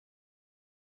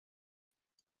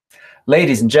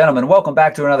Ladies and gentlemen, welcome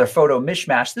back to another photo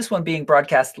mishmash. This one being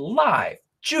broadcast live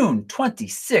June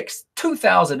 26,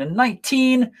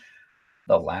 2019,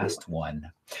 the last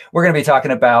one. We're going to be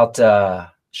talking about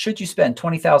should you spend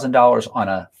 $20,000 on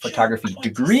a photography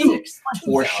degree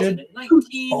or should,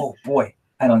 oh boy,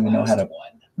 I don't even know how to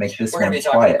make this one quiet. We're going to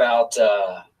be talking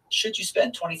about should you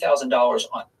spend $20,000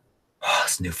 on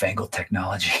this newfangled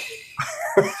technology.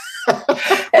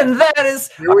 And that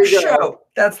is our show.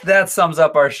 That sums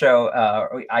up our show.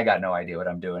 I got no idea what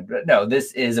I'm doing, but no,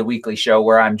 this is a weekly show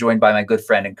where I'm joined by my good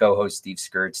friend and co-host Steve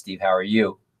Skirt. Steve, how are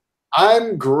you?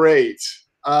 I'm great.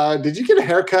 Did you get a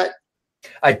haircut?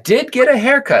 I did get a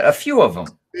haircut. A few of them.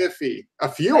 Spiffy. A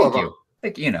few of them.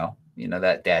 Like you know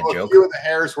that dad joke. A few of the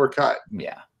hairs were cut.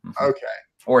 Yeah. Mm-hmm. Okay.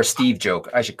 Or a Steve joke,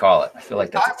 I should call it. I feel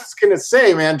like that's. I was gonna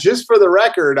say, man, just for the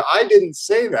record, I didn't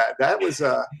say that. That was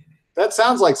that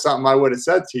sounds like something I would have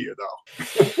said to you,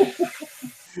 though.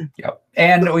 Yep.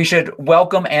 And we should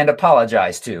welcome and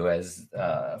apologize to as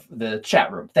the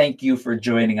chat room. Thank you for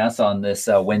joining us on this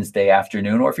Wednesday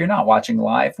afternoon, or if you're not watching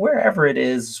live, wherever it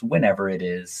is, whenever it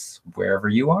is, wherever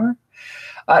you are.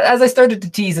 As I started to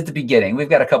tease at the beginning, we've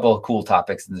got a couple of cool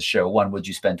topics in the show. One, would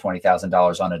you spend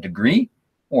 $20,000 on a degree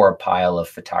or a pile of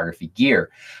photography gear?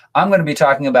 I'm going to be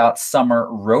talking about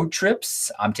summer road trips.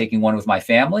 I'm taking one with my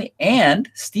family, and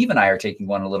Steve and I are taking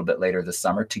one a little bit later this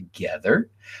summer together.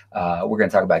 We're going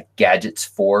to talk about gadgets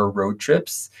for road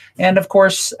trips, and of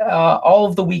course, all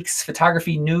of the week's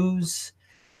photography news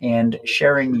and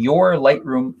sharing your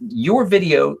Lightroom, your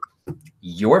video,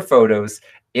 your photos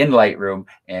in Lightroom,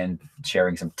 and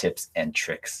sharing some tips and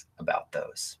tricks about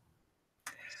those.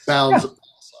 Sounds awesome.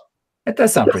 It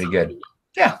does sound pretty good.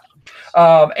 Yeah.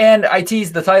 And I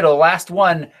teased the title, last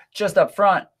one, just up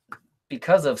front,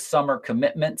 because of summer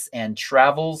commitments and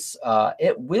travels.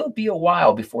 It will be a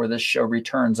while before this show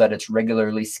returns at its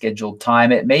regularly scheduled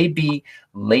time. It may be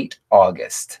late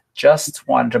August. Just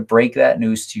wanted to break that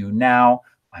news to you now.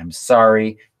 I'm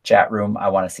sorry, chat room. I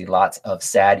want to see lots of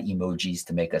sad emojis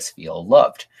to make us feel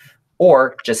loved.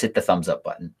 Or just hit the thumbs up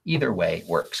button. Either way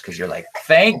works, because you're like,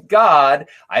 thank God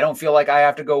I don't feel like I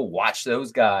have to go watch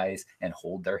those guys and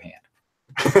hold their hand.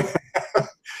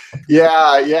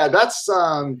 Yeah,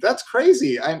 that's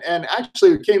crazy. And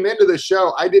actually, we came into the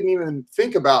show, I didn't even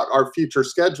think about our future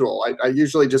schedule. I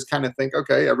usually just kind of think,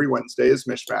 okay, every Wednesday is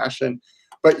mishmash,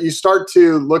 but you start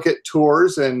to look at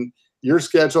tours and your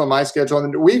schedule and my schedule,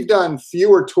 and we've done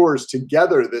fewer tours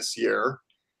together this year.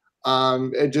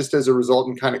 And just as a result,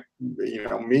 and kind of,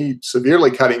 me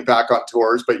severely cutting back on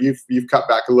tours, but you've cut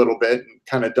back a little bit and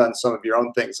kind of done some of your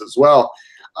own things as well.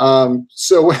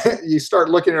 So when you start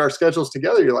looking at our schedules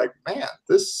together, you're like, man,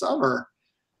 this summer.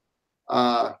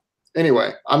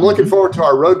 Anyway, I'm looking forward to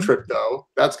our road trip, though.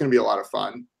 That's going to be a lot of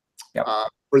fun. Yep.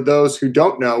 For those who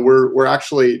don't know, we're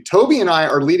actually, Toby and I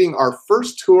are leading our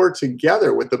first tour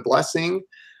together with the blessing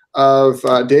of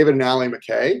David and Allie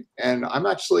McKay, and I'm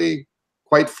actually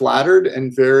quite flattered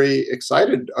and very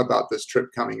excited about this trip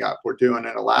coming up. We're doing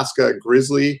an Alaska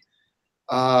Grizzly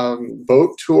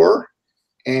boat tour,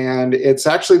 and it's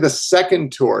actually the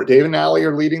second tour. Dave and Allie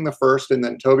are leading the first, and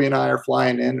then Toby and I are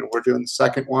flying in, and we're doing the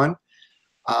second one.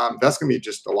 That's going to be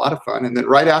just a lot of fun. And then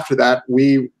right after that,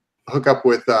 we hook up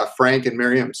with Frank and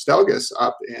Miriam Stelgis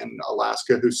up in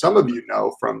Alaska, who some of you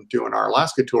know from doing our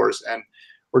Alaska tours, and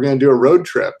we're going to do a road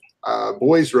trip,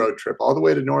 boys road trip, all the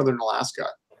way to northern Alaska.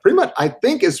 Pretty much, I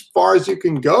think, as far as you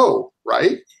can go,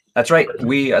 right? That's right.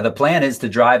 The plan is to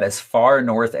drive as far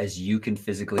north as you can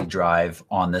physically drive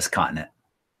on this continent.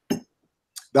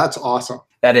 That's awesome.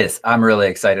 That is. I'm really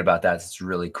excited about that. It's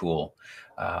really cool.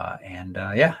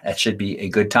 Yeah, that should be a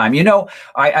good time.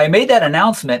 I made that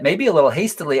announcement maybe a little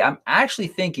hastily. I'm actually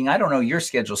thinking, I don't know your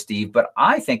schedule, Steve, but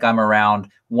I think I'm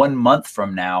around 1 month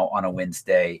from now on a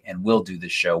Wednesday, and we'll do the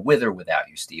show with or without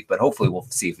you, Steve. But hopefully we'll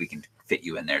see if we can fit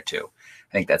you in there too.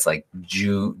 I think that's like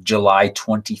July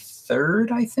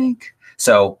 23rd, I think.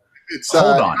 So it's,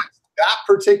 hold on. That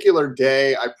particular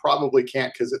day, I probably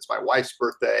can't because it's my wife's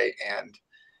birthday, and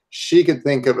she could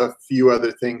think of a few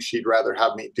other things she'd rather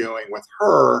have me doing with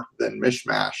her than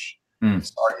mishmash. Sorry,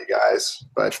 you guys,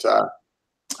 but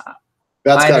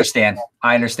that's I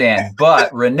understand.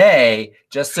 But Renee,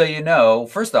 just so you know,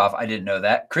 first off, I didn't know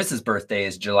that Chris's birthday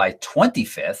is July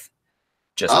 25th.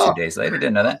 Just 2 days later,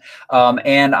 didn't know that.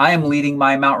 And I am leading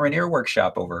my Mount Rainier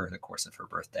workshop over the course of her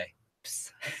birthday.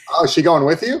 Oh, is she going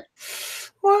with you?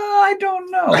 Well, I don't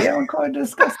know. We haven't quite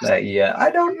discussed that yet. I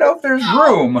don't know if there's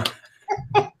room.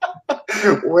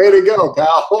 Way to go,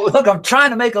 pal. Look, I'm trying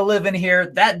to make a living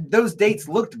here. Those dates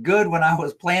looked good when I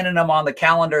was planning them on the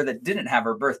calendar that didn't have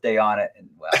her birthday on it. And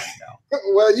well,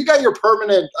 Well, you got your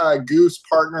permanent goose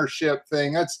partnership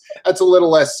thing. That's a little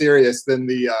less serious than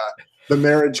the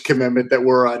marriage commitment that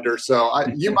we're under. So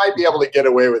you might be able to get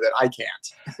away with it. I can't.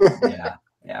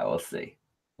 Yeah, we'll see.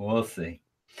 We'll see.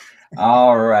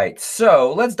 All right,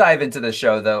 so let's dive into the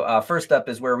show, though. First up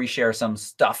is where we share some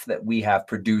stuff that we have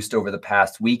produced over the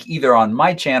past week, either on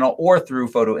my channel or through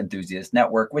Photo Enthusiast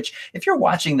Network, which if you're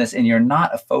watching this and you're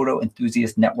not a Photo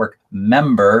Enthusiast Network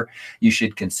member, you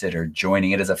should consider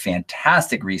joining. It is a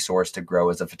fantastic resource to grow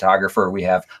as a photographer. We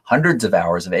have hundreds of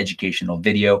hours of educational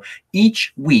video.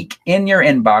 Each week in your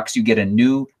inbox, you get a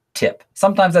new tip.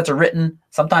 Sometimes that's a written,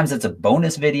 sometimes it's a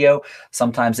bonus video,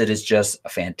 sometimes it is just a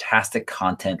fantastic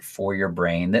content for your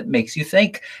brain that makes you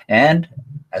think. And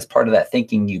as part of that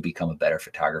thinking, you become a better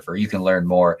photographer. You can learn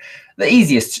more. The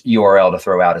easiest URL to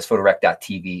throw out is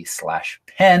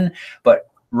photorec.tv/pen, but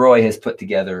Roy has put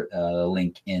together a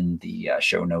link in the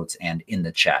show notes and in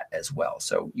the chat as well.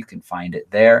 So you can find it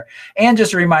there. And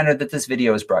just a reminder that this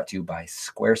video is brought to you by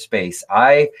Squarespace.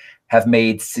 I have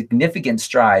made significant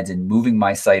strides in moving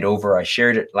my site over. I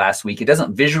shared it last week. It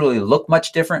doesn't visually look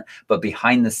much different, but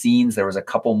behind the scenes, there was a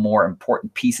couple more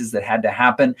important pieces that had to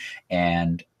happen.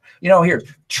 And, you know, here,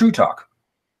 true talk.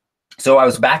 So I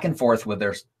was back and forth with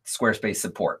their Squarespace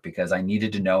support because I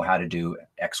needed to know how to do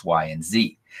X, Y, and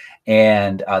Z.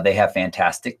 And they have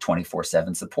fantastic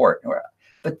 24/7 support.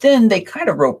 But then they kind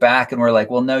of wrote back and were like,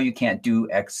 well, no, you can't do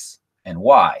X and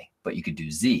Y, but you could do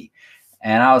Z.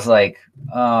 And I was like,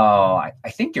 oh, I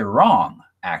think you're wrong,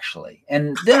 actually.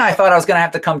 And then I thought I was going to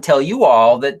have to come tell you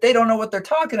all that they don't know what they're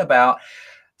talking about.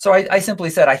 So I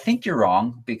simply said, I think you're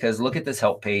wrong because look at this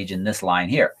help page in this line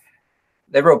here.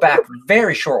 They wrote back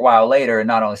very short while later and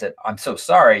not only said, I'm so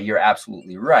sorry, you're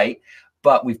absolutely right,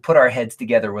 but we've put our heads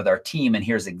together with our team and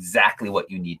here's exactly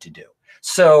what you need to do.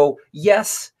 So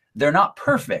yes, they're not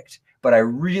perfect, but I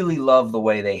really love the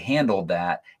way they handled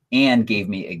that and gave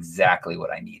me exactly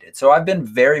what I needed. So I've been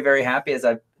very, very happy.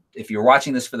 If you're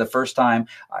watching this for the first time,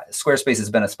 Squarespace has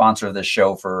been a sponsor of this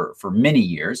show for many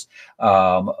years,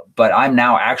 but I'm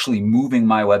now actually moving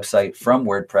my website from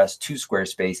WordPress to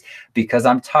Squarespace because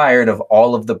I'm tired of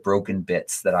all of the broken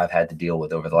bits that I've had to deal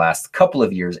with over the last couple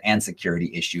of years and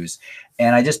security issues.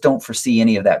 And I just don't foresee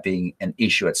any of that being an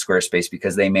issue at Squarespace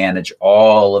because they manage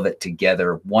all of it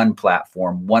together, one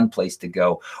platform, one place to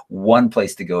go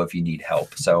if you need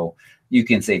help. So you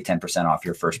can save 10% off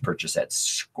your first purchase at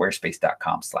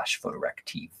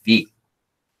squarespace.com/photorectv.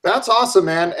 That's awesome,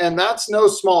 man. And that's no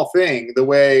small thing, the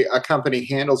way a company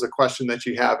handles a question that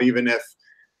you have, even if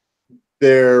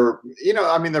they're, you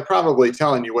know, I mean, they're probably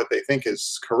telling you what they think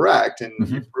is correct and you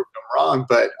prove them wrong.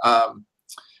 But,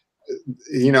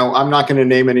 you know, I'm not going to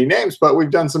name any names, but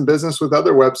we've done some business with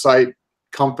other website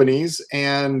companies,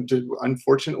 and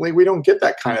unfortunately we don't get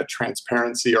that kind of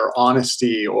transparency or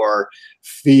honesty or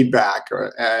feedback,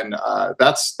 and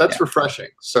that's refreshing.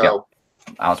 So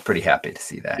I was pretty happy to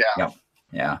see that.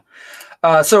 Yeah.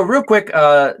 So real quick,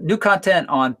 new content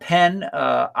on Pen.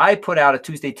 I put out a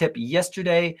Tuesday tip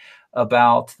yesterday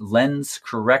about lens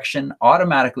correction,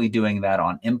 automatically doing that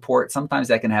on import. Sometimes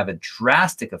that can have a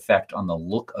drastic effect on the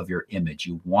look of your image.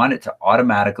 You want it to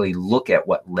automatically look at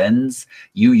what lens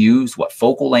you use, what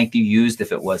focal length you used,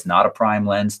 if it was not a prime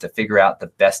lens, to figure out the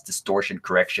best distortion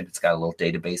correction. It's got a little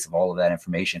database of all of that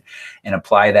information and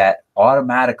apply that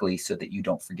automatically so that you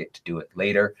don't forget to do it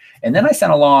later. And then I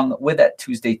sent along with that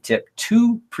Tuesday tip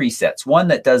 2 presets, one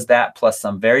that does that plus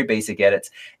some very basic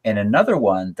edits, and another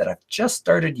one that I've just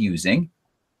started using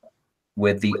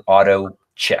with the auto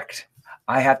checked.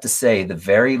 I have to say the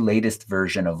very latest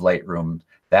version of Lightroom,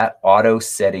 that auto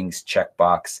settings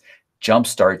checkbox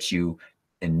jumpstarts you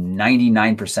in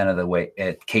 99% of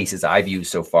the cases I've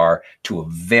used so far to a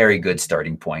very good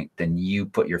starting point. Then you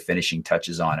put your finishing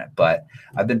touches on it. But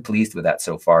I've been pleased with that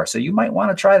so far. So you might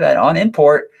want to try that on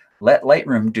import. Let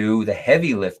Lightroom do the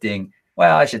heavy lifting.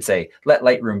 Well, I should say, let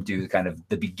Lightroom do kind of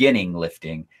the beginning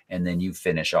lifting, and then you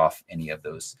finish off any of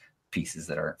those pieces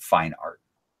that are fine art.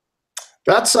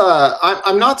 That's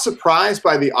I'm not surprised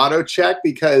by the auto check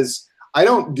because I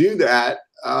don't do that.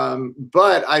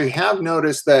 But I have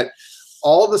noticed that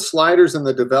all the sliders in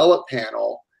the develop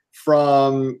panel,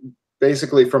 from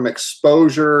basically from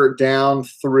exposure down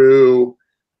through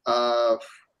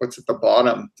what's at the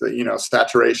bottom, you know,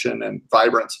 saturation and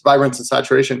vibrance and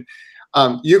saturation.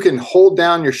 You can hold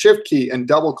down your shift key and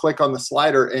double click on the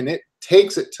slider and it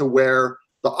takes it to where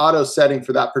the auto setting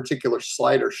for that particular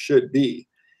slider should be.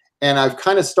 And I've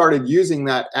kind of started using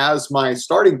that as my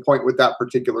starting point with that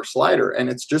particular slider. And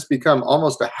it's just become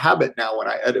almost a habit now when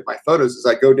I edit my photos, as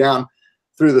I go down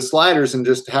through the sliders and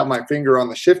just have my finger on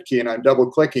the shift key and I'm double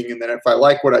clicking. And then if I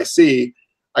like what I see,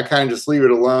 I kind of just leave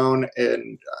it alone.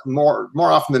 And more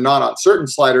often than not on certain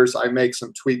sliders, I make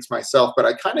some tweaks myself, but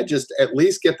I kind of just at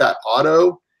least get that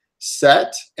auto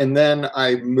set and then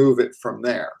I move it from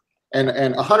there. And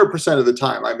 100% of the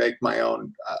time I make my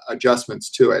own adjustments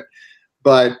to it.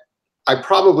 But I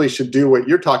probably should do what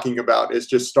you're talking about, is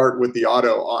just start with the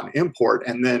auto on import,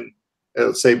 and then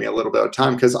it'll save me a little bit of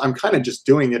time because I'm kind of just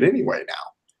doing it anyway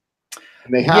now.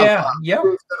 And they have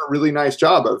done a really nice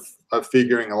job of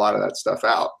figuring a lot of that stuff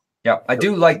out. Yeah, I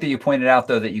do like that you pointed out,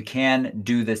 though, that you can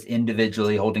do this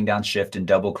individually, holding down shift and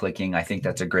double clicking. I think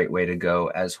that's a great way to go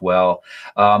as well.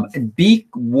 Be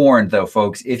warned, though,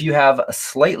 folks, if you have a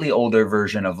slightly older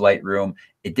version of Lightroom,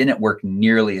 it didn't work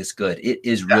nearly as good. It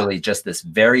is really just this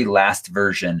very last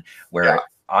version where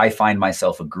I find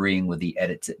myself agreeing with the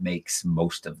edits it makes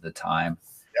most of the time.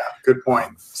 Yeah, good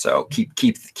point. So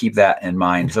keep that in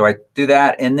mind. So I do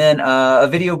that. And then a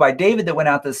video by David that went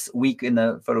out this week in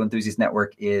the Photo Enthusiast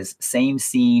Network is Same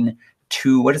Scene,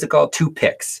 what is it called? 2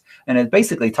 Picks. And it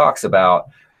basically talks about,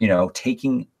 you know,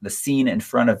 taking the scene in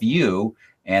front of you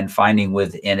and finding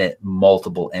within it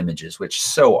multiple images, which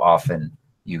so often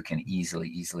you can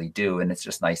easily do. And it's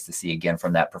just nice to see, again,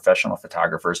 from that professional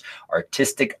photographer's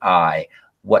artistic eye,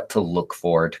 what to look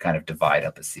for to kind of divide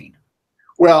up a scene.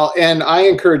 Well, and I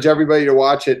encourage everybody to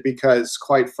watch it because,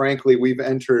 quite frankly, we've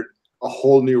entered a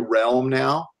whole new realm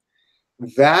now.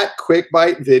 That quick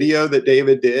bite video that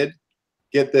David did,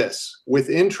 get this, with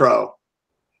intro,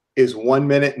 is 1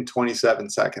 minute and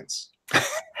 27 seconds.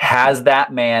 Has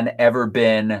that man ever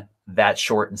been that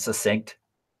short and succinct?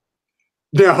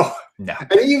 No. No.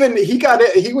 And even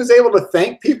he was able to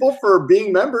thank people for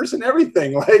being members and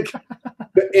everything. Like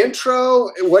the intro,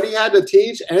 what he had to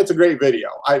teach, and it's a great video.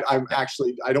 I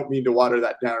don't mean to water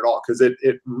that down at all, because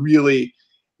it really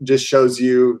just shows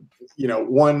you, you know,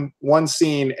 one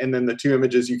scene, and then the 2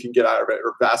 images you can get out of it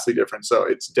are vastly different. So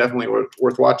it's definitely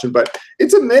worth watching. But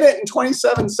it's 1 minute and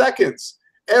 27 seconds.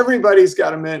 Everybody's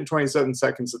got 1 minute and 27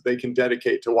 seconds that they can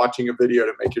dedicate to watching a video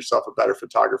to make yourself a better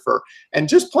photographer, and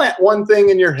just plant one thing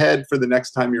in your head for the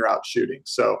next time you're out shooting.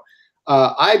 So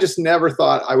I just never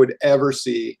thought I would ever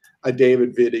see a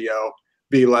David video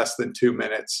be less than 2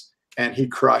 minutes, and he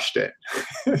crushed it.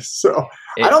 So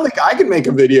I don't think I can make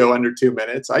a video under 2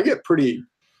 minutes. I get pretty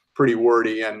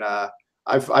wordy, and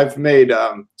I've made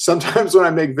sometimes when I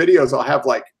make videos, I'll have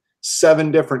like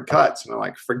 7 different cuts, and I'm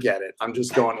like, forget it, I'm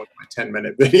just going with my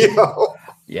 10-minute video.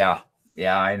 Yeah,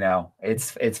 I know.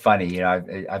 It's funny, you know,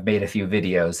 I've made a few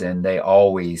videos and they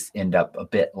always end up a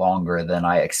bit longer than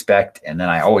I expect, and then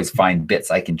I always find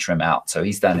bits I can trim out. So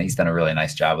he's done a really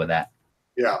nice job with that.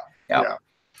 Yeah.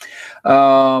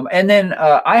 And then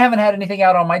I haven't had anything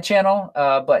out on my channel,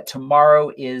 but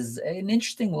tomorrow is an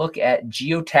interesting look at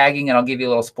geotagging, and I'll give you a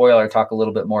little spoiler, talk a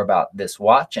little bit more about this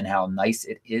watch and how nice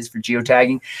it is for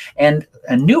geotagging, and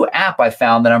a new app I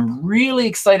found that I'm really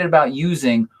excited about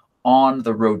using on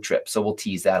the road trip. So we'll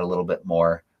tease that a little bit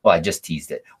more. Well, I just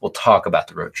teased it. We'll talk about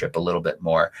the road trip a little bit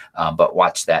more, but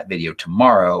watch that video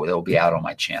tomorrow. It'll be out on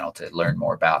my channel to learn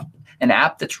more about an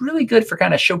app that's really good for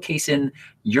kind of showcasing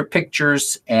your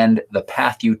pictures and the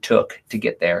path you took to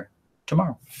get there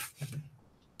tomorrow.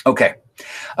 Okay.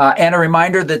 And a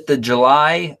reminder that the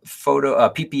July photo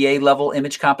PPA level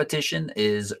image competition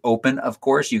is open. Of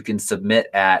course, you can submit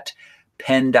at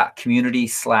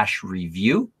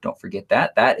pen.community/review. Don't forget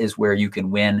that. That is where you can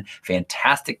win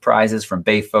fantastic prizes from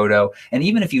Bay Photo. And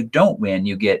even if you don't win,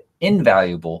 you get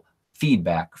invaluable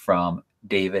feedback from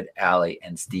David, Allie,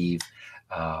 and Steve.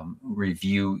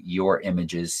 Review your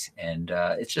images, and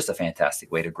it's just a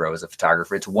fantastic way to grow as a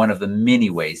photographer. It's one of the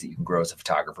many ways that you can grow as a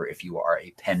photographer if you are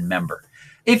a Pen member,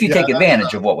 if you take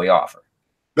advantage of what we offer.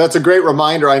 That's a great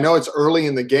reminder. I know it's early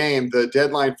in the game. The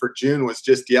deadline for June was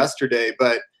just yesterday,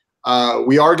 but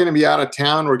we are going to be out of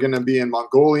town. We're going to be in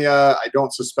Mongolia. I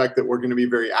don't suspect that we're going to be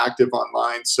very active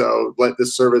online, so let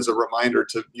this serve as a reminder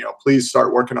to, you know, please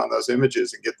start working on those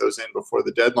images and get those in before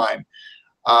the deadline.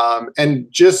 And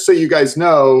just so you guys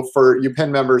know, for you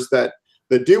Pen members that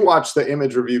do watch the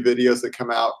image review videos that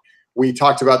come out, we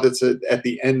talked about this at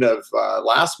the end of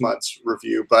last month's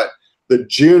review, but the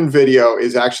June video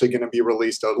is actually going to be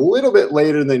released a little bit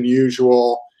later than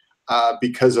usual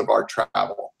because of our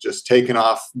travel. Just taking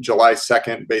off July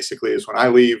 2nd basically is when I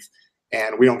leave,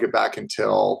 and we don't get back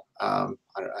until I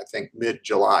think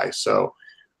mid-July. So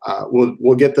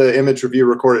we'll get the image review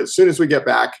recorded as soon as we get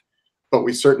back, but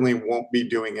we certainly won't be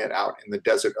doing it out in the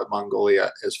desert of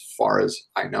Mongolia as far as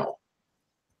I know.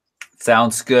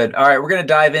 Sounds good. All right, we're going to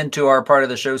dive into our part of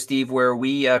the show, Steve, where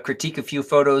we critique a few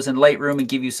photos in Lightroom and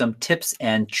give you some tips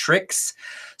and tricks.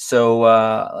 So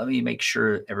let me make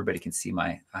sure everybody can see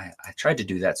I tried to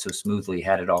do that so smoothly,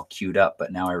 had it all queued up,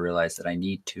 but now I realize that I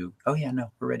need to. Oh yeah,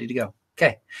 no, we're ready to go.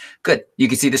 Okay, good. You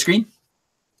can see the screen?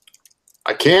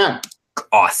 I can.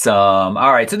 Awesome.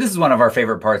 All right. So this is one of our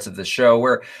favorite parts of the show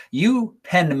where you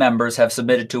pen members have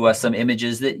submitted to us some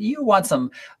images that you want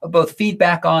some both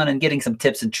feedback on and getting some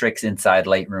tips and tricks inside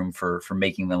Lightroom for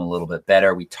making them a little bit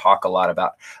better. We talk a lot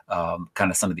about kind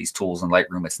of some of these tools in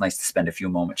Lightroom. It's nice to spend a few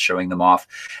moments showing them off.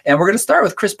 And we're going to start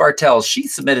with Chris Bartels. She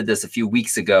submitted this a few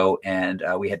weeks ago and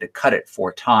we had to cut it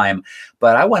for time,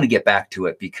 but I want to get back to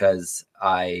it because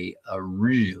I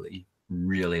really,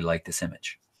 really like this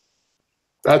image.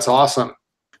 That's awesome.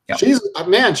 Yep.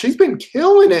 She's been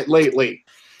killing it lately.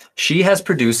 She has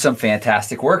produced some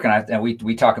fantastic work, and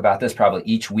we talk about this probably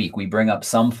each week. We bring up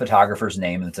some photographer's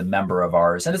name that's a member of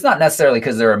ours, and it's not necessarily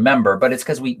because they're a member, but it's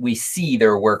because we see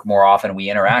their work more often, we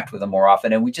interact with them more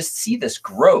often, and we just see this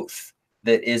growth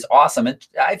that is awesome. And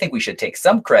I think we should take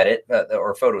some credit,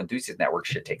 or Photo Enthusiast Network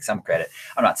should take some credit.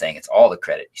 I'm not saying it's all the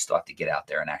credit. You still have to get out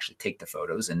there and actually take the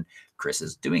photos, and Chris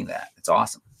is doing that. It's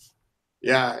awesome.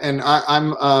 Yeah, and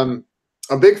I'm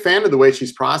a big fan of the way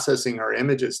she's processing her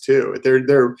images too.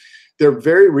 They're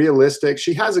very realistic.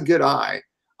 She has a good eye.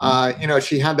 You know,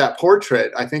 she had that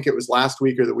portrait, I think it was last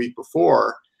week or the week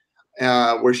before,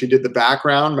 where she did the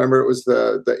background. Remember, it was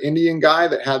the Indian guy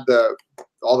that had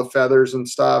all the feathers and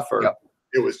stuff. Or yep.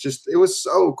 It was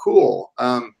so cool.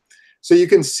 So you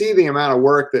can see the amount of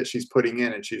work that she's putting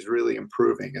in, and she's really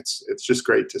improving. It's just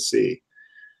great to see.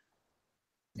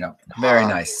 Yeah, very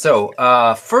nice. So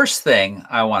first thing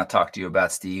I want to talk to you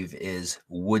about, Steve, is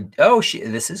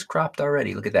this is cropped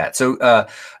already. Look at that. So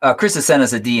Chris has sent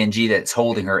us a DNG that's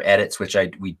holding her edits, which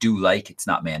we do like. It's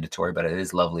not mandatory, but it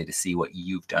is lovely to see what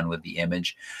you've done with the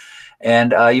image.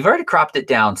 And you've already cropped it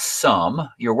down some.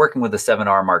 You're working with the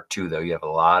 7R Mark II, though. You have a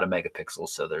lot of megapixels,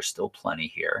 so there's still plenty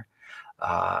here.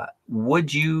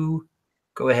 Would you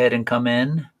go ahead and come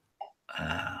in?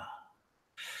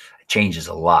 It changes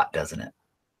a lot, doesn't it?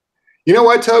 You know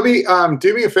what, Toby?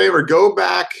 Do me a favor. Go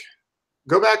back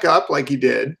up like you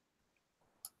did,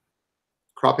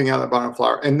 cropping out the bottom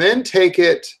flower, and then take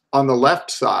it on the left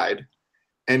side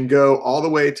and go all the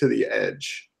way to the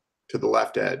edge, to the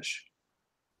left edge.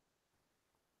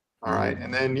 All right,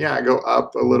 and then yeah, go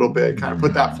up a little bit. Kind of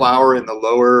put that flower in the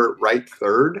lower right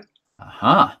third.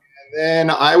 Then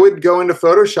I would go into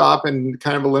Photoshop and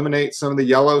kind of eliminate some of the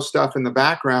yellow stuff in the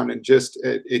background, and just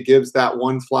it gives that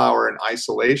one flower in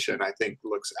isolation. I think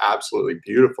looks absolutely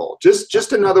beautiful.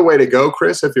 Just another way to go,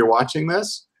 Chris, if you're watching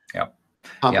this. Yep.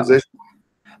 Composition.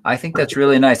 Yep. I think that's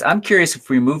really nice. I'm curious if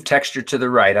we move texture to the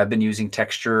right. I've been using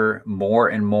texture more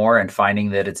and more and finding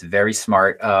that it's very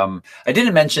smart. I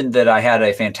didn't mention that I had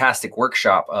a fantastic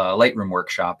workshop, Lightroom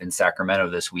workshop in Sacramento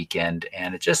this weekend,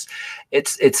 and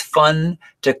it's fun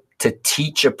to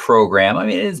teach a program. I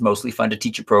mean, it is mostly fun to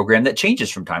teach a program that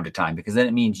changes from time to time, because then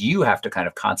it means you have to kind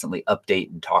of constantly update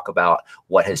and talk about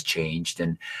what has changed.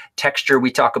 And texture,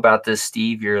 we talk about this,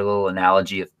 Steve, your little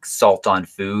analogy of salt on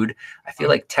food. I feel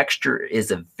like texture is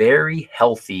a very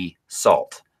healthy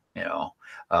salt, you know,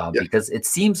 because it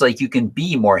seems like you can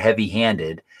be more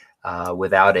heavy-handed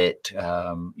without it,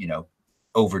 you know,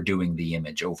 overdoing the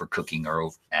image, overcooking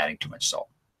or adding too much salt.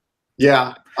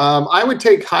 Yeah, I would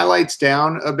take highlights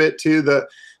down a bit too. The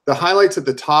highlights at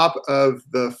the top of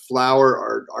the flower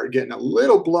are getting a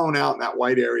little blown out in that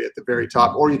white area at the very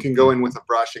top, or you can go in with a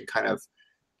brush and kind of,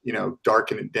 you know,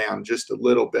 darken it down just a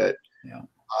little bit. Yeah.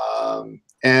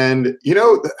 And you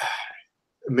know,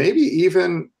 maybe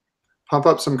even pump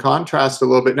up some contrast a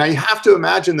little bit. Now you have to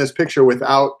imagine this picture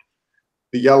without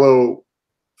the yellow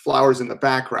flowers in the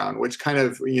background, which kind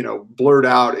of, you know, blurred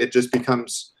out. It just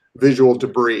becomes visual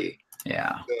debris.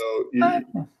 Yeah. So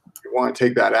you want to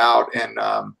take that out, and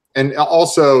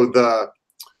also the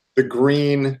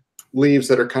green leaves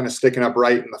that are kind of sticking up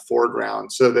right in the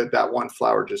foreground, so that one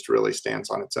flower just really stands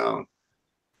on its own.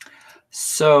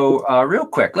 So real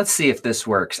quick, let's see if this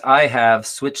works. I have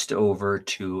switched over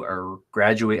to a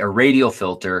radial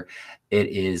filter. It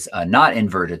is not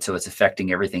inverted, so it's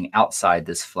affecting everything outside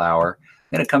this flower.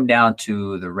 I'm going to come down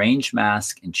to the range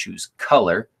mask and choose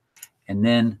color. And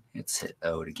then let's hit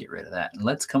O to get rid of that. And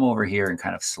let's come over here and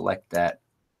kind of select that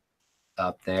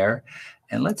up there.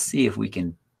 And let's see if we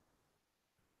can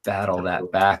battle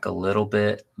that back a little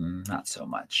bit. Not so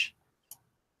much.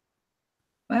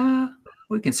 Well,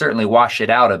 we can certainly wash it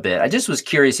out a bit. I just was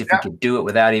curious if we Yeah. could do it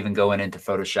without even going into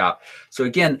Photoshop. So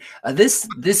again,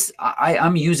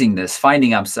 I'm using this,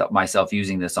 finding myself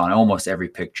using this on almost every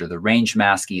picture. The range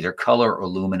mask, either color or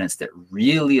luminance, that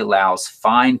really allows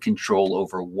fine control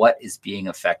over what is being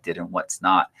affected and what's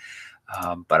not.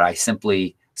 But I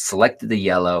simply selected the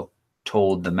yellow,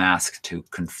 told the mask to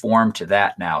conform to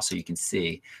that now, so you can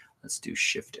see. Let's do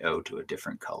Shift O to a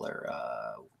different color,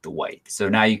 the white. So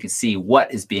now you can see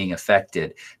what is being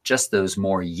affected, just those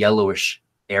more yellowish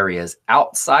areas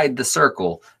outside the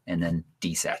circle, and then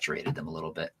desaturated them a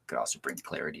little bit. Could also bring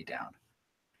clarity down.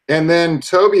 And then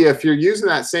Toby, if you're using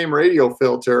that same radial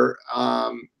filter,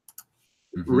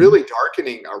 really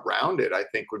darkening around it, I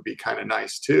think would be kind of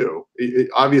nice too.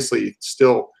 Obviously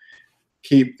still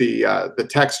keep the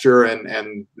texture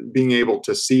and being able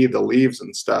to see the leaves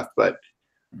and stuff, but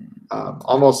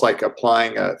almost like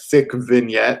applying a thick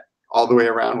vignette all the way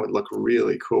around would look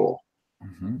really cool.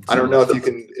 I don't know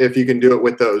if you can do it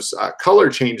with those color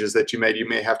changes that you made. You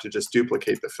may have to just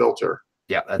duplicate the filter.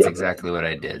 Yeah, that's exactly what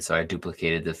I did. So I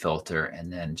duplicated the filter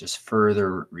and then just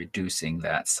further reducing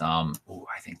that some. Oh,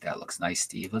 I think that looks nice,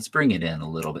 Steve. Let's bring it in a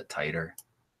little bit tighter.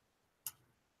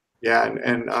 Yeah,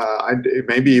 and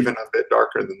maybe even a bit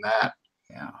darker than that.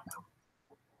 Yeah.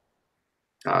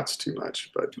 Oh, it's too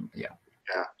much, but yeah.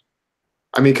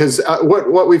 I mean, because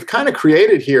what we've kind of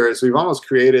created here is we've almost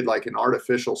created like an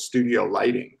artificial studio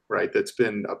lighting, right? That's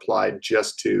been applied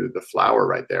just to the flower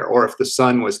right there. Or if the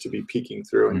sun was to be peeking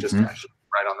through and just actually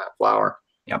right on that flower.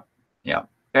 Yep. Yeah.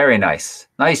 Very nice.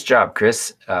 Nice job,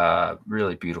 Chris.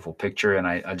 Really beautiful picture. And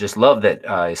I just love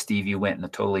that, Steve, you went in a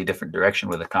totally different direction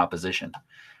with the composition.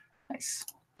 Nice.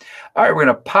 All right, we're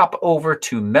going to pop over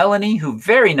to Melanie, who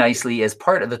very nicely, as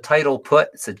part of the title,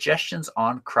 put suggestions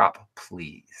on crop,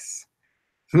 please.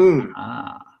 Good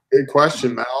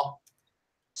question, Mel.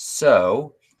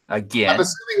 So, again, I'm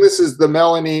assuming this is the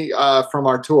Melanie from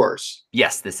our tours.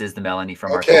 Yes, this is the Melanie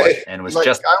from our tours. And it was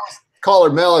just... I always call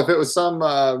her Mel. If it was some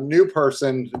new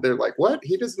person, they're like, what?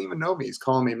 He doesn't even know me. He's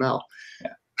calling me Mel.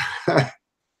 Yeah.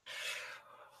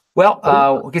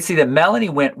 Well, we can see that Melanie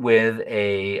went with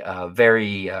a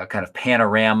very kind of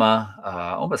panorama,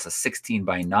 almost a 16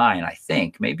 by 9, I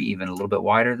think, maybe even a little bit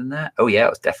wider than that. Oh, yeah,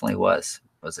 it definitely was.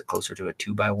 Was it closer to a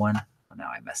 2 by 1? Oh, now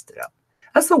I messed it up.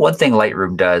 That's the one thing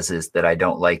Lightroom does is that I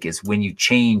don't like is when you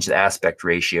change the aspect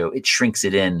ratio, it shrinks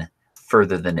it in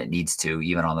further than it needs to,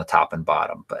 even on the top and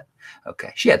bottom. But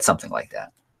okay, she had something like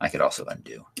that. I could also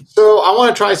undo. So I want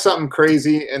to try something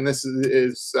crazy, and this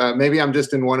is maybe I'm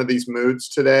just in one of these moods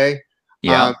today.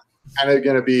 Yeah. Kind of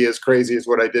going to be as crazy as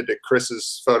what I did to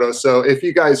Chris's photo. So if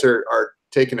you guys are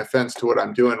taking offense to what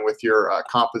I'm doing with your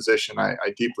composition, I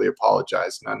deeply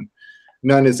apologize.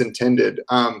 None is intended.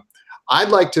 I'd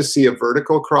like to see a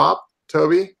vertical crop,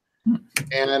 Toby,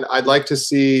 and I'd like to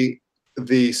see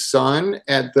the sun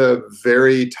at the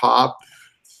very top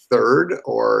third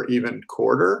or even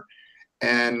quarter,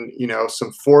 and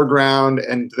some foreground,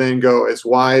 and then go as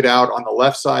wide out on the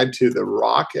left side to the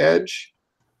rock edge,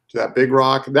 to that big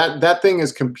rock. That thing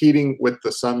is competing with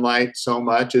the sunlight so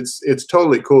much. It's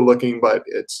totally cool looking, but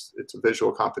it's a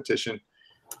visual competition.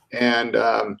 And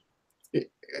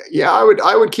yeah,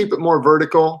 I would keep it more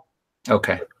vertical.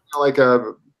 Okay. Like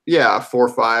a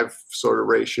 4:5 sort of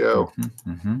ratio.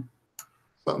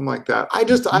 Something like that. I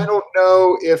don't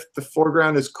know if the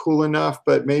foreground is cool enough,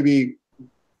 but maybe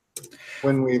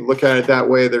when we look at it that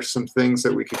way, there's some things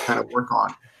that we could kind of work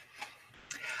on.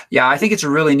 Yeah, I think it's a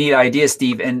really neat idea,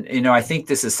 Steve. And, I think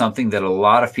this is something that a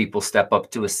lot of people step up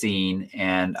to a scene,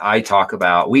 and we talk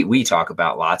about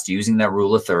lots, using that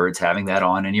rule of thirds, having that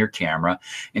on in your camera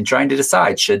and trying to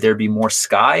decide, should there be more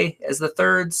sky as the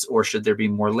thirds or should there be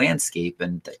more landscape?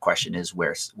 And the question is,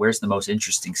 where's the most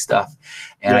interesting stuff?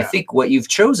 And I think what you've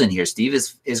chosen here, Steve,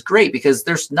 is great, because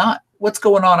there's not what's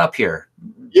going on up here.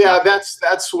 Yeah,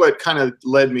 that's what kind of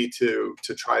led me to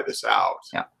try this out.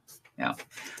 Yeah. Yeah.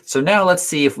 So now let's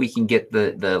see if we can get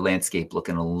the landscape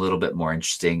looking a little bit more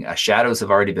interesting. Shadows have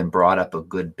already been brought up a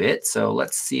good bit. So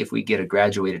let's see if we get a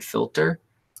graduated filter.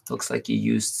 Looks like you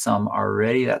used some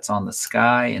already. That's on the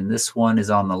sky. And this one is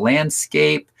on the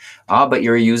landscape. But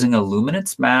you're using a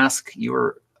luminance mask.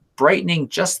 You're brightening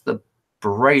just the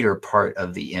brighter part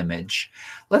of the image.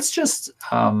 Let's just,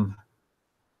 I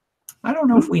don't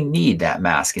know if we need that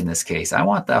mask in this case. I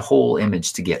want the whole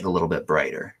image to get a little bit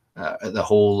brighter. The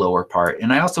whole lower part.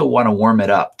 And I also want to warm it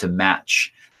up to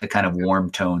match the kind of warm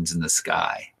tones in the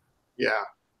sky. Yeah.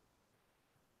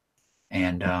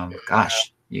 And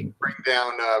gosh, you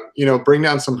bring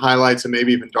down some highlights and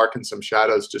maybe even darken some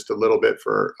shadows just a little bit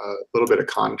for a little bit of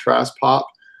contrast pop.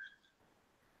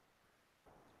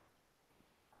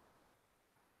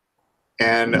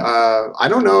 And I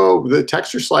don't know, the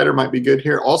texture slider might be good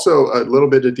here. Also, a little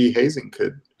bit of dehazing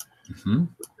could be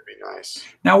nice.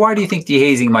 Now, why do you think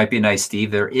dehazing might be nice,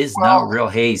 Steve? There is no Well, real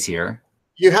haze here.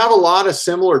 you have a lot of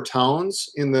similar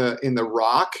tones in the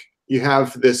rock. You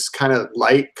have this kind of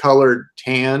light colored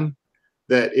tan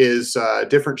that is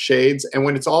different shades. And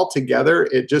when it's all together,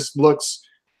 it just looks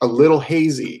a little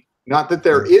hazy. Not that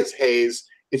there is haze,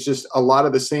 it's just a lot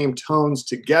of the same tones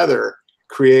together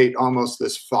create almost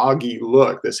this foggy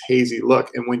look, this hazy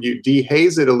look. And when you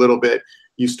dehaze it a little bit,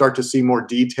 you start to see more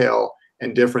detail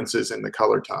and differences in the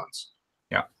color tones.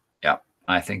 Yeah, yeah.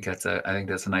 I think that's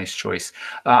a nice choice.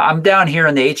 I'm down here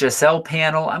in the HSL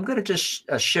panel. I'm going to just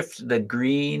shift the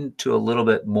green to a little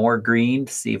bit more green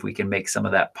to see if we can make some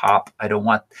of that pop. I don't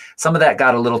want some of that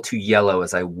got a little too yellow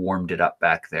as I warmed it up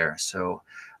back there. So,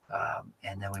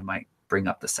 and then we might bring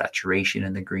up the saturation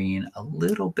in the green a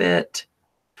little bit.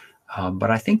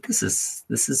 But I think this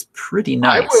is pretty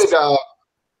nice. I would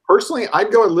personally,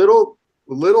 I'd go a little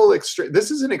extreme.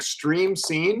 This is an extreme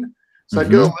scene, so I'd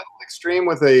go a little extreme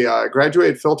with a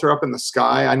graduated filter up in the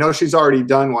sky. I know she's already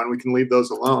done one. We can leave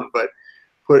those alone, but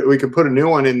we could put a new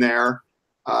one in there.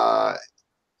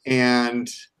 And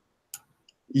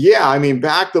yeah, I mean,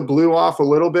 back the blue off a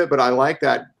little bit, but I like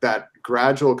that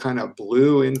gradual kind of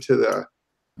blue into the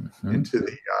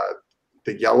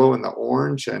the yellow and the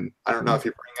orange. And I don't know if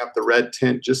you bring up the red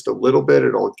tint just a little bit,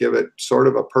 it'll give it sort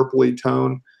of a purpley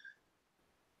tone.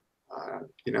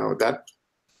 You know, that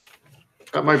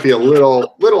might be a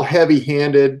little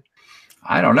heavy-handed.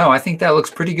 I don't know. I think that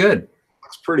looks pretty good.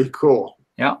 Looks pretty cool.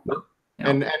 Yeah.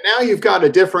 And now you've got a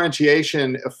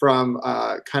differentiation from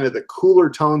kind of the cooler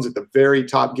tones at the very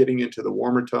top, getting into the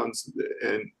warmer tones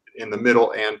in the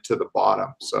middle and to the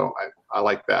bottom. So I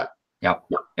like that. Yep.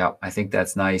 I think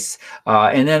that's nice.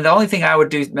 And then the only thing I would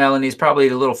do, Melanie, is probably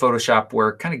a little Photoshop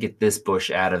work, kind of get this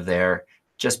bush out of there.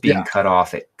 Just being cut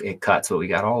off, it cuts, but we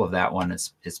got all of that one.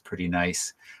 Is pretty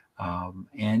nice.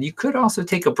 And you could also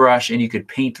take a brush and you could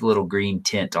paint a little green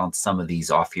tint on some of these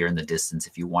off here in the distance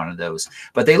if you wanted those.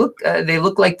 But they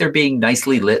look like they're being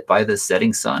nicely lit by the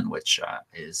setting sun, which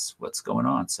is what's going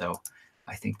on. So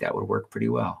I think that would work pretty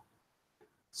well.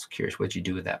 So curious what you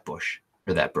do with that bush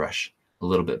or that brush. A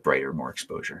little bit brighter, more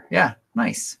exposure. Yeah,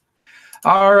 nice.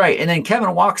 All right, and then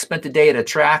Kevin Walk spent the day at a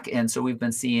track, and so we've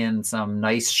been seeing some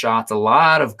nice shots, a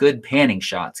lot of good panning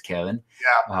shots, Kevin.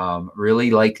 Yeah. Really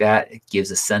like that. It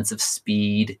gives a sense of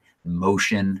speed,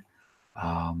 motion,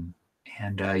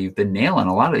 and you've been nailing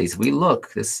a lot of these.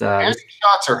 This panning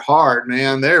shots are hard,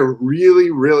 man. They're really,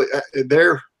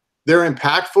 they're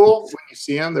impactful when you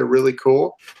see them. They're really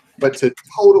cool, but to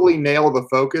totally nail the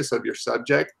focus of your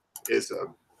subject is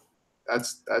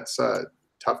that's a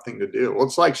tough thing to do. Well,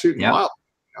 it's like shooting wild.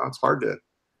 You know, it's hard to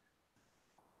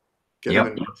get them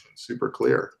in motion super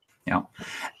clear. Yeah,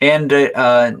 and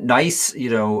nice,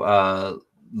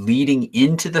 leading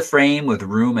into the frame with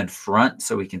room in front,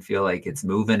 so we can feel like it's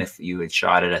moving. If you had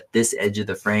shot it at this edge of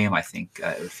the frame, I think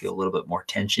it would feel a little bit more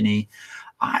tensiony.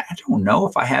 I don't know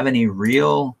if I have any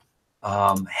real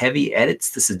heavy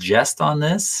edits to suggest on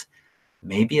this.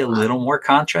 Maybe a little more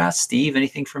contrast. Steve,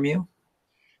 anything from you?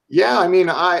 Yeah, I mean,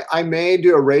 I may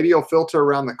do a radial filter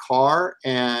around the car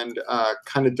and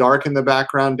kind of darken the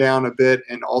background down a bit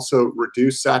and also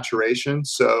reduce saturation.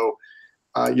 So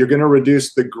you're going to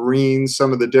reduce the green,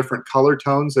 some of the different color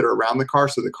tones that are around the car.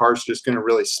 So the car's just going to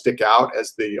really stick out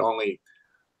as the only,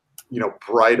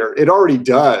 brighter. It already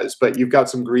does, but you've got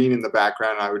some green in the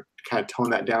background. I would kind of tone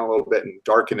that down a little bit and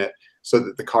darken it so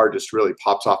that the car just really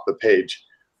pops off the page.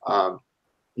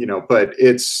 But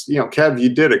it's, Kev, you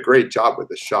did a great job with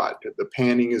the shot. The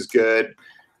panning is good.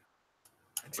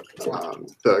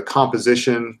 The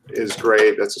composition is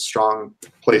great. That's a strong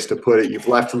place to put it. You've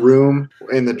left room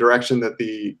in the direction that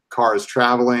the car is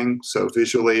traveling. So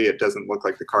visually, it doesn't look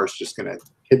like the car is just going to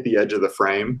hit the edge of the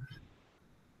frame.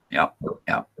 Yeah.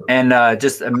 And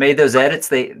just made those edits.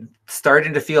 They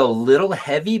starting to feel a little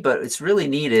heavy, but it's really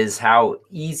neat is how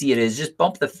easy it is. Just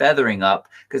bump the feathering up,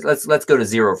 because let's go to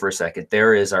 0 for a second.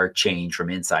 There is our change from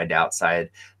inside to outside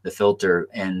the filter.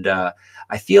 And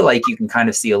I feel like you can kind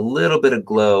of see a little bit of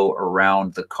glow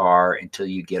around the car until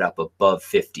you get up above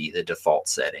 50, the default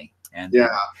setting. And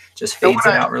just fades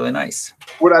it out really nice.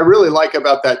 What I really like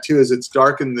about that too is it's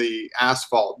darkened the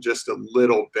asphalt just a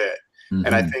little bit.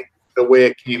 And I think the way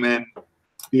it came in,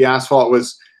 the asphalt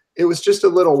was just a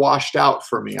little washed out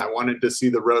for me. I wanted to see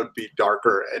the road be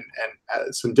darker and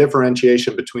some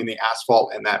differentiation between the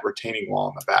asphalt and that retaining wall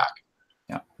in the back.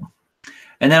 Yeah.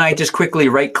 And then I just quickly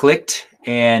right-clicked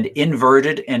and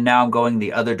inverted. And now I'm going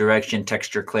the other direction,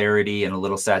 texture clarity and a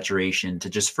little saturation to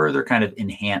just further kind of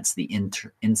enhance the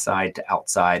inside to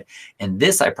outside. And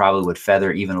this I probably would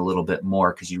feather even a little bit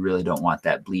more because you really don't want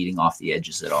that bleeding off the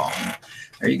edges at all.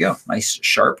 There you go. Nice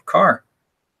sharp car.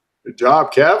 Good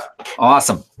job, Kev.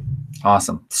 Awesome.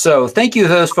 Awesome. So thank you to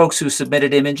those folks who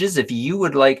submitted images. If you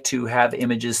would like to have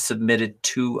images submitted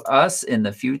to us in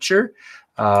the future,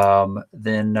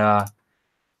 then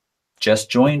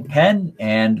just join Penn,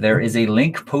 and there is a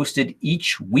link posted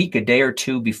each week, a day or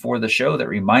two before the show that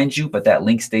reminds you, but that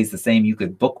link stays the same. You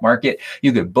could bookmark it.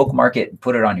 You could bookmark it and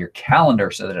put it on your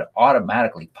calendar so that it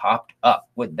automatically popped up.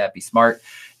 Wouldn't that be smart?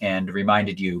 And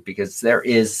reminded you, because there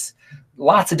is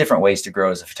lots of different ways to grow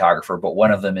as a photographer, but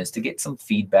one of them is to get some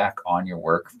feedback on your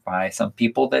work by some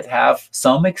people that have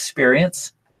some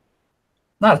experience.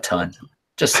 Not a ton.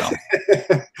 Just some.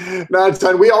 Not a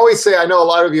ton. We always say, I know a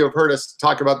lot of you have heard us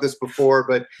talk about this before,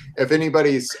 but if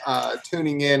anybody's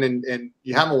tuning in and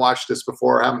you haven't watched this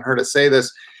before, haven't heard us say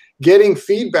this, getting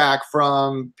feedback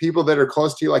from people that are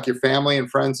close to you, like your family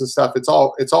and friends and stuff, it's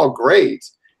all great.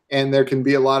 And there can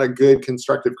be a lot of good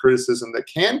constructive criticism that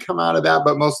can come out of that,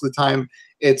 but most of the time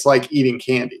it's like eating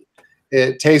candy.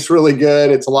 It tastes really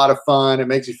good. It's a lot of fun. It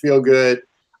makes you feel good.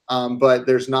 But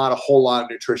there's not a whole lot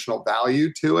of nutritional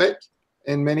value to it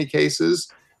in many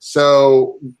cases.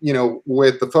 So, you know,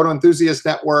 with the Photo Enthusiast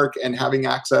Network and having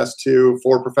access to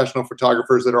 4 professional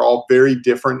photographers that are all very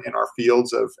different in our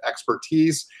fields of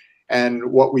expertise and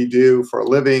what we do for a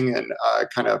living, and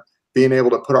kind of being able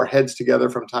to put our heads together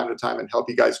from time to time and help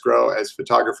you guys grow as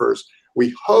photographers,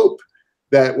 we hope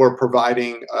that we're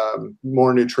providing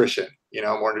more nutrition, you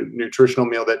know, more nutritional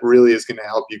meal that really is going to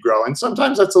help you grow. And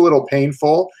sometimes that's a little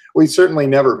painful. We certainly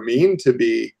never mean to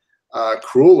be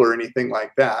cruel or anything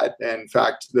like that. In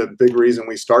fact, the big reason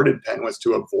we started Penn was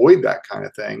to avoid that kind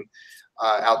of thing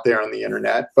out there on the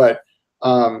internet. But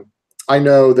I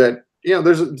know that, you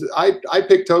know, I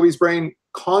pick Toby's brain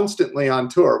constantly on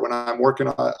tour. When I'm working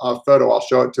on a photo, I'll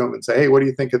show it to him and say, hey, what do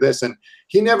you think of this? And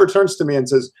he never turns to me and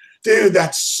says, dude,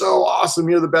 that's so awesome.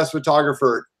 You're the best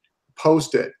photographer.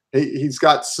 Post it. He's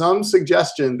got some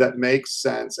suggestion that makes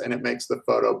sense and it makes the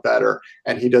photo better.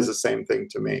 And he does the same thing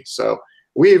to me. So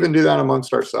we even do that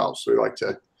amongst ourselves. We like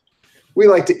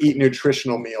to eat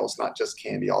nutritional meals, not just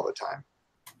candy all the time.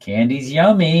 Candy's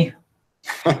yummy.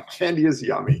 Candy is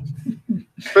yummy,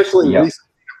 especially Reese's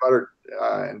peanut butter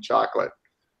and chocolate.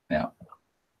 Yeah,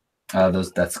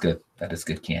 that's good. That is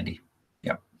good candy.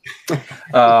 Yeah.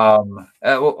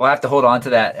 We'll have to hold on to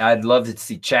that. I'd love to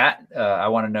see chat. I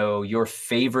want to know your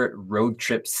favorite road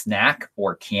trip snack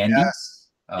or candy. Yes.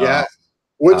 Yes.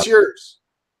 What's yours?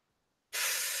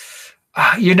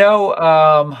 You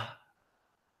know,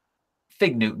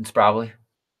 Fig Newtons probably.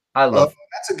 I love.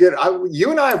 That's a good.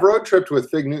 You and I have road tripped with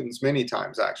Fig Newtons many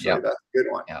times. Actually, Yep. That's a good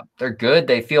one. Yeah, they're good.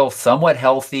 They feel somewhat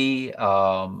healthy,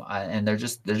 and they're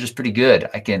just pretty good.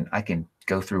 I can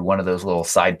go through one of those little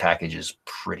side packages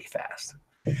pretty fast.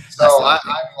 So I'm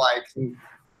like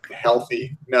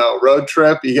healthy. No, road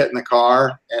trip. You get in the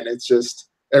car and it's just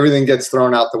everything gets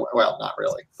thrown out the way. Well, not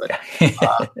really, but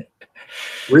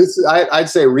Reese's, I'd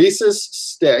say Reese's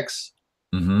sticks.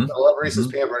 Mm-hmm. I love Reese's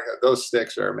peanut butter. Those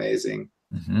sticks are amazing.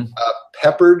 Mm-hmm.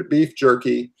 Peppered beef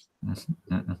jerky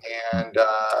Mm-hmm. and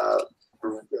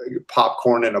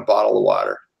popcorn in a bottle of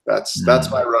water. That's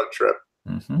my road trip.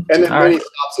 Mm-hmm. And then many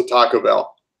stops at Taco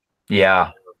Bell.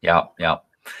 Yeah.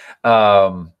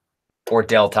 Or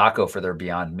Del Taco for their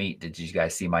Beyond Meat. Did you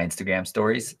guys see my Instagram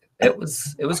stories? It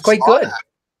was quite good.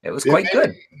 It was quite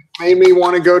good. Made me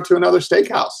want to go to another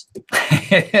steakhouse.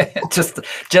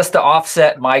 just to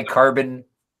offset my carbon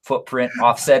footprint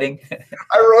offsetting.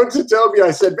 I wrote to Toby.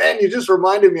 I said, man, you just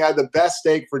reminded me I had the best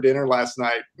steak for dinner last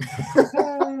night.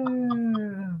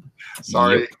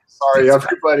 Sorry,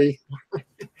 everybody.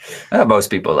 Most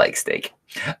people like steak.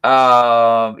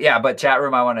 Yeah, but chat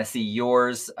room, I want to see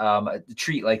yours. A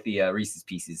treat like the Reese's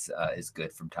Pieces is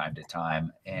good from time to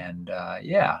time. And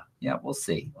yeah, we'll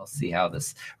see. We'll see how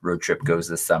this road trip goes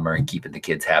this summer and keeping the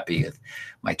kids happy. With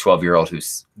my 12-year-old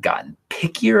who's gotten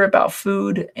pickier about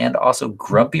food and also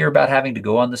grumpier about having to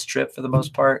go on this trip for the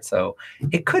most part. So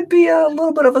it could be a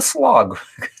little bit of a slog.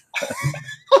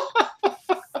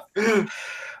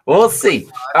 We'll see.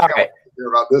 All right. Hear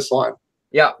about this one.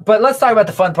 Yeah, but let's talk about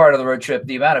the fun part of the road trip,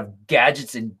 the amount of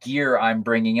gadgets and gear I'm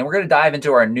bringing. And we're going to dive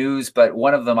into our news, but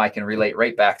one of them I can relate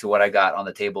right back to what I got on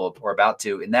the table or about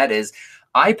to, and that is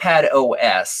iPad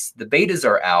OS. The betas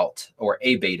are out, or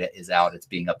a beta is out. It's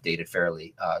being updated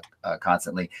fairly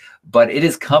constantly, but it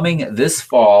is coming this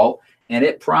fall, and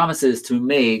it promises to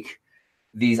make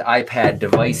these iPad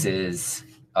devices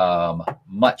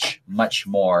much, much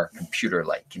more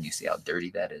computer-like. Can you see how dirty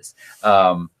that is?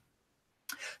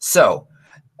 So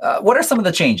what are some of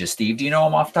the changes, Steve? Do you know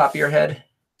them off the top of your head?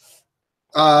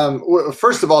 Well,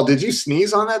 first of all, did you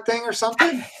sneeze on that thing or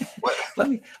something? let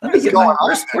me get my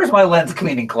where's my lens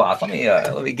cleaning cloth? Let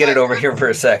me get it over here for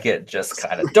a second. Just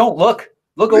kind of don't look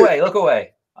away.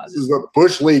 This is a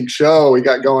Bush League show we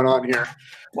got going on here.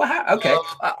 Well, okay.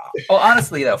 Well,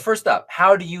 honestly though, first up,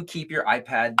 how do you keep your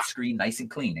iPad screen nice and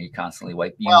clean? Are you constantly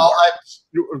wiping? Well,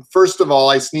 first of all,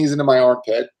 I sneeze into my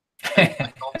armpit.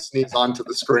 I don't sneeze onto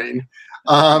the screen.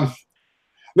 No,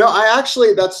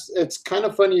 it's kind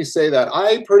of funny you say that.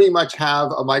 I pretty much have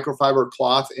a microfiber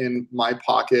cloth in my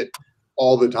pocket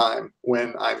all the time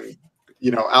when I'm,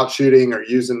 out shooting or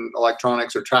using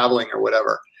electronics or traveling or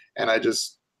whatever. And I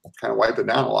just kind of wipe it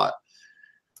down a lot.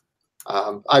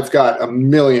 I've got a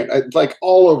million, like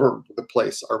all over the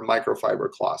place are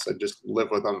microfiber cloths. I just live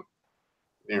with them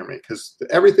near me because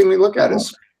everything we look at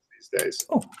is these days.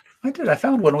 Oh, I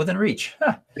found one within reach.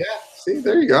 Huh. Yeah, see,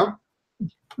 there you go.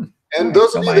 And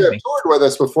those of you that have toured with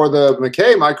us before, the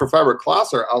McKay microfiber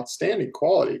cloths are outstanding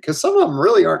quality because some of them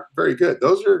really aren't very good.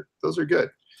 Those are good.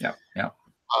 Yeah.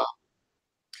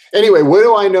 Anyway, what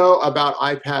do I know about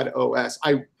iPad OS?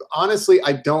 Honestly,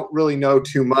 I don't really know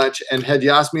too much. And had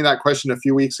you asked me that question a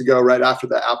few weeks ago, right after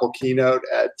the Apple keynote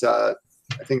at,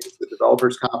 I think it's the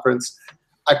developers conference,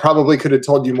 I probably could have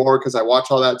told you more because I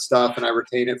watch all that stuff and I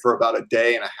retain it for about a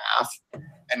day and a half.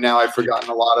 And now I've forgotten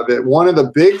a lot of it. One of the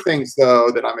big things,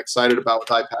 though, that I'm excited about with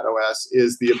iPad OS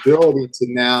is the ability to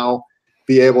now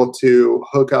be able to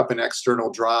hook up an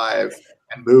external drive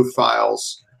and move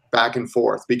files back and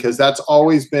forth, because that's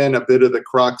always been a bit of the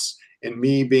crux in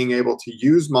me being able to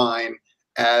use mine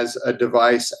as a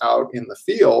device out in the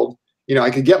field. I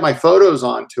could get my photos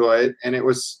onto it, and it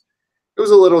was a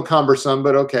little cumbersome,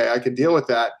 but okay, I could deal with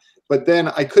that. But then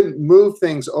I couldn't move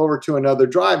things over to another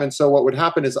drive. And so what would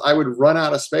happen is I would run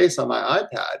out of space on my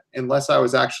iPad unless I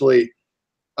was actually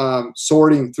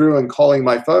sorting through and calling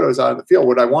my photos out of the field.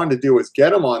 What I wanted to do was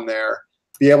get them on there,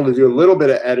 be able to do a little bit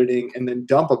of editing, and then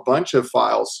dump a bunch of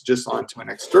files just onto an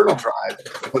external drive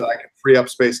so that I can free up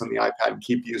space on the iPad and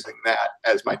keep using that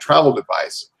as my travel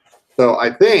device. So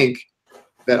I think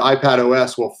that iPad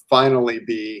OS will finally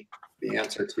be the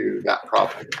answer to that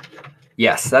problem.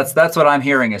 Yes, that's what I'm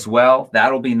hearing as well.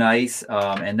 That'll be nice,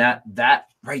 and that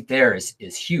right there is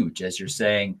huge, as you're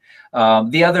saying.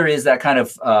 The other is that kind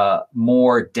of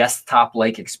more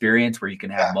desktop-like experience where you can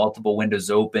have multiple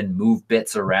windows open, move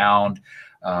bits around.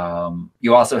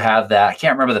 You also have that, I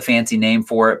can't remember the fancy name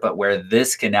for it, but where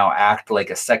this can now act like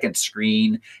a second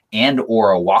screen and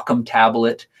or a Wacom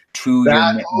tablet to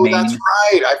your main. That's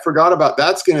right. I forgot about that.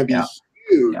 That's going to be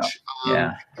huge.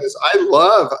 Because I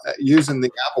love using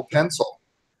the Apple Pencil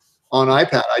on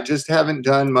iPad. I just haven't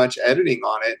done much editing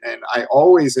on it, and I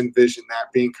always envision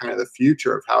that being kind of the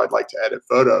future of how I'd like to edit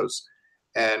photos,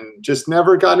 and just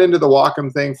never got into the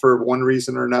Wacom thing for one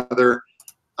reason or another.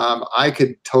 I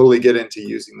could totally get into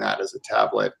using that as a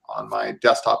tablet on my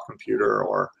desktop computer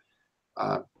or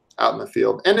out in the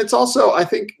field. And it's also, I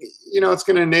think, it's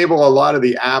going to enable a lot of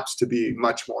the apps to be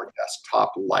much more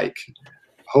desktop-like.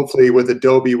 Hopefully with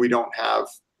Adobe, we don't have,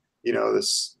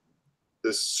 this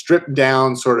stripped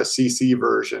down sort of CC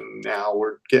version. Now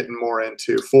we're getting more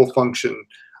into full function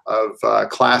of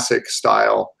classic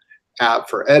style app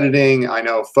for editing. I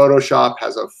know Photoshop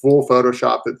has a full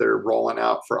Photoshop that they're rolling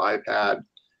out for iPad.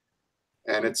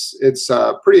 And it's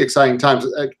pretty exciting times.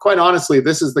 Quite honestly,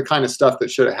 this is the kind of stuff that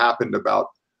should have happened about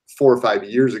 4 or 5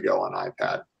 years ago on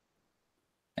iPad.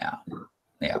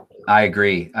 Yeah, I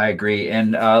agree.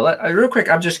 And real quick,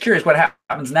 I'm just curious what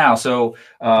happens now. So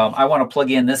I want to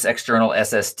plug in this external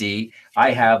SSD.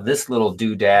 I have this little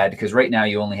doodad because right now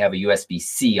you only have a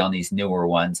USB-C on these newer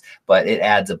ones, but it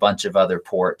adds a bunch of other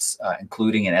ports,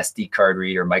 including an SD card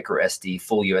reader, micro SD,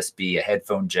 full USB, a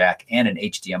headphone jack, and an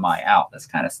HDMI out. That's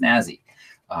kind of snazzy.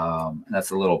 And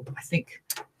that's a little, I think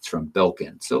it's from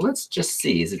Belkin. So let's just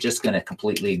see, is it just going to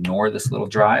completely ignore this little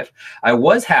drive? I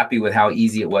was happy with how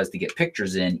easy it was to get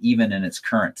pictures in, even in its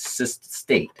current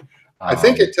state. I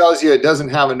think it tells you it doesn't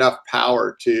have enough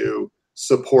power to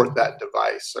support that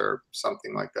device or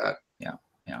something like that. Yeah.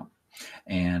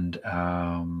 And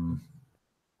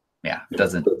it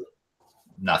doesn't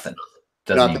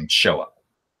even show up.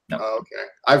 No. Okay.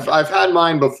 I've had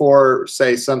mine before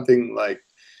say something like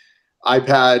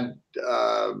iPad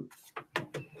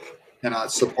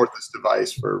cannot support this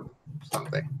device for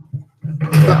something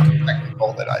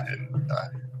technical that I didn't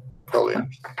totally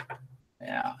understand.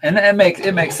 Yeah, and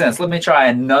it makes sense. Let me try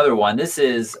another one. This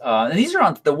is and these are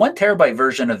on the 1 terabyte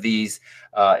version of these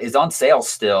is on sale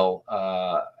still.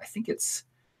 I think it's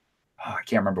Oh, I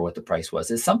can't remember what the price was.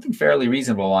 It's something fairly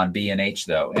reasonable on B&H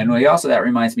though. And we also, that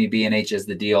reminds me, B&H is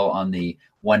the deal on the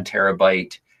 1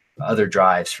 terabyte other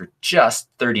drives for just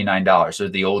 $39. So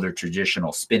the older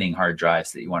traditional spinning hard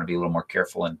drives that you want to be a little more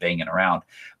careful and banging around.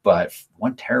 But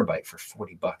 1 terabyte for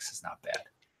 $40 is not bad.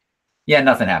 Yeah,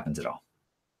 nothing happens at all.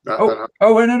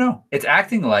 Oh, wait, no. It's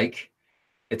acting like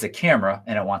it's a camera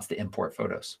and it wants to import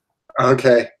photos.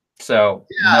 Okay. So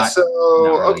yeah, not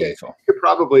really okay. useful. You could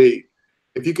probably,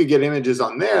 if you could get images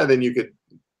on there, then you could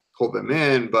pull them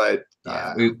in. But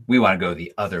yeah, we want to go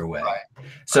the other way. Right.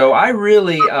 So I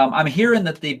really, I'm hearing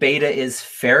that the beta is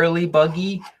fairly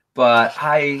buggy, but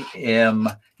I am,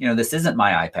 this isn't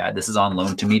my iPad. This is on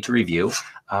loan to me to review.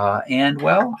 And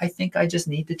well, I think I just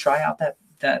need to try out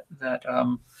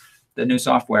the new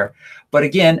software. But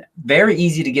again, very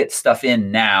easy to get stuff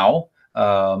in now.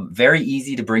 Very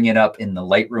easy to bring it up in the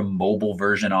Lightroom mobile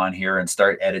version on here and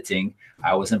start editing.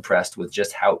 I was impressed with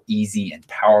just how easy and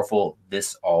powerful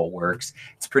this all works.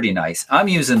 It's pretty nice. I'm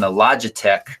using the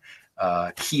Logitech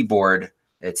keyboard.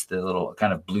 It's the little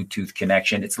kind of Bluetooth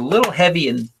connection. It's a little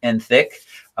heavy and thick,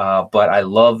 but I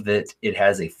love that it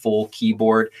has a full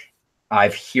keyboard.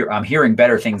 I'm hearing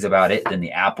better things about it than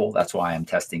the Apple. That's why I'm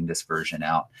testing this version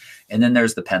out. And then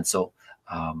there's the pencil,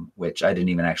 which I didn't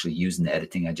even actually use in the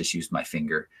editing. I just used my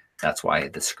finger. That's why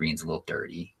the screen's a little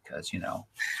dirty because,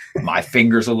 my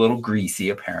finger's a little greasy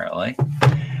apparently.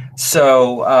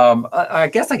 So I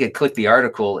guess I could click the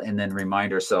article and then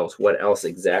remind ourselves what else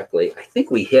exactly. I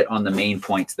think we hit on the main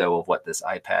points, though, of what this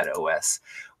iPad OS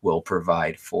will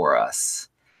provide for us.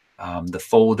 The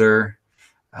folder,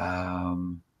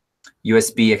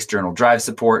 USB external drive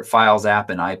support, Files app,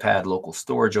 and iPad local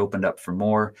storage opened up for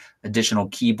more. Additional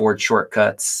keyboard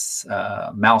shortcuts,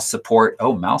 mouse support.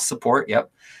 Oh, mouse support,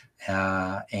 yep.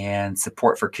 And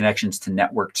support for connections to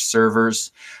networked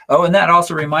servers. Oh, and that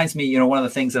also reminds me, one of the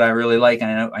things that I really like,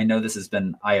 and I know this has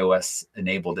been iOS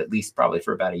enabled at least probably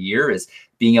for about a year, is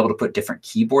being able to put different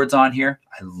keyboards on here.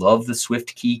 I love the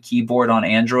SwiftKey keyboard on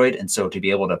Android. And so to be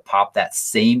able to pop that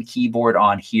same keyboard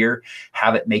on here,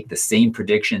 have it make the same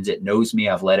predictions. It knows me.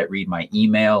 I've let it read my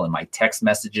email and my text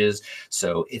messages.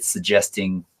 So it's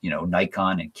suggesting,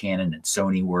 Nikon and Canon and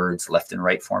Sony words left and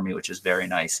right for me, which is very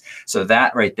nice. So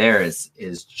that right there is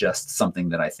just something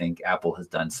that I think Apple has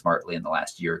done smartly in the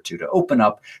last year or two to open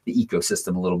up the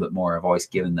ecosystem a little bit more. I've always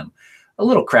given them a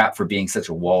little crap for being such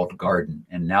a walled garden.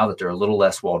 And now that they're a little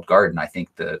less walled garden, I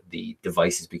think the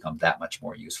devices become that much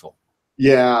more useful.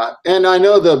 Yeah. And I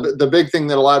know the big thing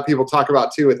that a lot of people talk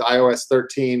about too with iOS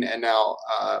 13 and now,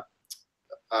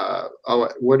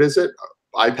 what is it?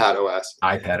 iPad OS.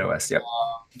 iPad OS, yep.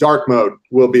 Dark mode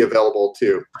will be available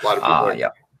too. A lot of people.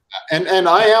 Yep. And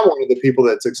I am one of the people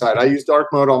that's excited. I use dark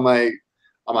mode on my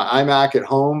iMac at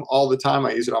home all the time.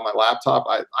 I use it on my laptop.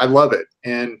 I love it.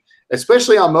 And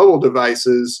especially on mobile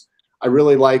devices, I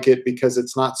really like it because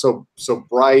it's not so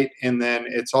bright, and then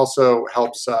it's also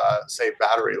helps save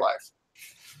battery life.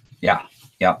 Yeah.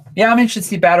 I'm interested to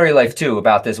see battery life too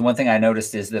about this. One thing I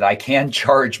noticed is that I can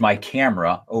charge my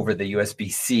camera over the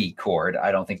USB-C cord.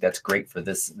 I don't think that's great for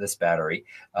this battery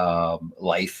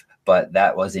life, but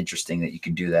that was interesting that you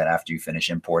can do that after you finish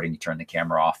importing. You turn the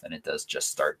camera off and it does just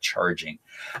start charging.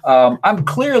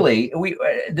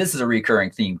 This is a recurring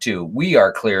theme too. We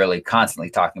are clearly constantly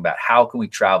talking about how can we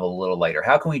travel a little lighter?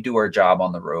 How can we do our job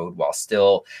on the road while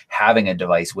still having a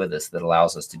device with us that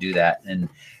allows us to do that?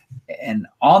 And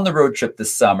on the road trip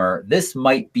this summer, this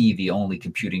might be the only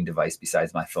computing device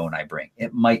besides my phone I bring.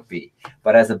 It might be.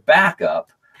 But as a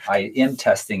backup, I am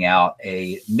testing out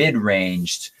a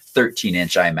mid-ranged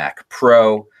 13-inch iMac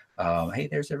Pro. Hey,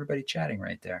 there's everybody chatting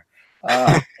right there.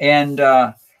 I've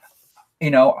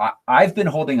been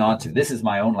holding on to, this is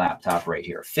my own laptop right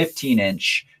here,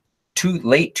 15-inch,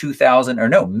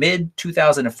 mid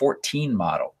 2014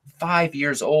 model, 5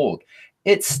 years old.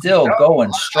 It's still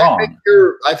going strong.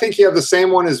 I think you have the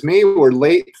same one as me. We're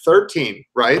late 13,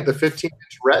 right? The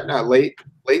 15-inch Retina, late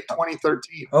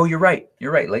 2013. Oh, you're right.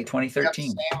 Late 2013.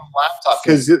 Same laptop,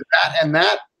 because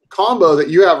that combo that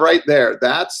you have right there,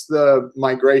 that's the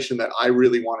migration that I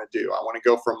really want to do. I want to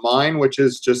go from mine, which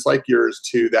is just like yours,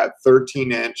 to that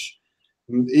 13-inch,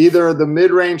 either the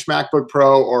mid-range MacBook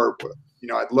Pro or,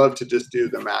 I'd love to just do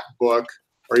the MacBook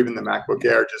or even the MacBook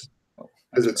Air, just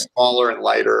because it's smaller and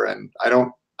lighter, and I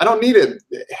don't need a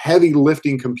heavy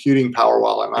lifting computing power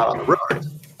while I'm out on the road. It's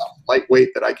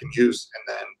lightweight that I can use and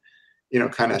then,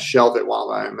 kind of shelve it while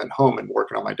I'm at home and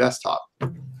working on my desktop.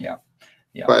 Yeah.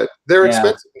 But they're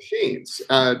expensive machines,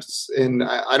 and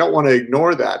I don't want to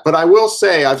ignore that. But I will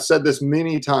say, I've said this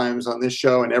many times on this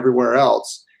show and everywhere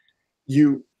else,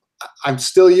 I'm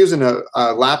still using a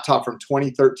laptop from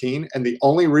 2013, and the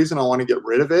only reason I want to get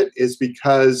rid of it is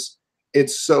because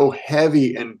it's so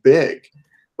heavy and big.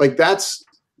 Like that's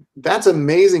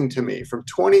amazing to me. From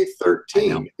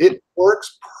 2013, it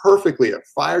works perfectly. It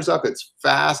fires up. It's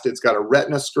fast. It's got a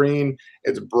Retina screen.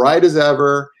 It's bright as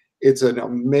ever. It's an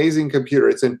amazing computer.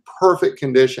 It's in perfect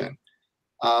condition.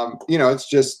 You know, it's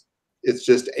just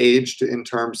aged in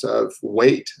terms of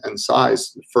weight and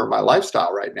size for my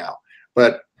lifestyle right now.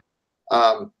 But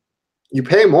you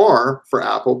pay more for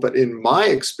Apple, but in my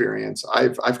experience,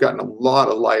 I've gotten a lot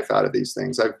of life out of these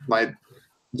things. My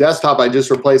desktop I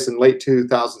just replaced in late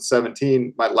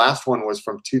 2017. My last one was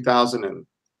from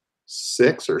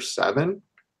 2006 or 7.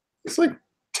 It's like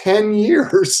 10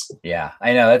 years. Yeah,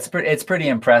 I know. It's pretty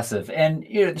impressive. And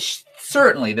you know,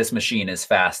 certainly this machine is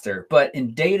faster, but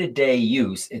in day-to-day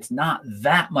use, it's not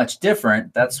that much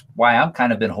different. That's why I'm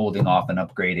kind of been holding off and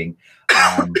upgrading.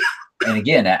 And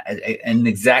again, in the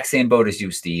exact same boat as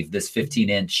you, Steve, this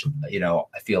 15-inch, you know,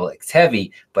 I feel like it's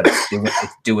heavy, but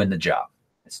it's doing the job.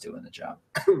 It's doing the job.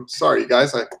 Sorry, you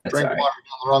guys. I drank water down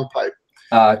the wrong pipe.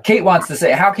 Kate wants to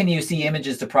say, how can you see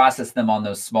images to process them on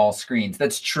those small screens?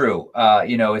 That's true.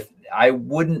 You know, if I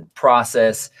wouldn't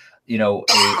process, you know,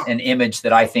 an image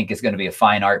that I think is going to be a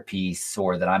fine art piece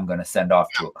or that I'm going to send off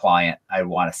to a client, I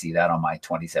want to see that on my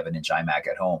 27-inch iMac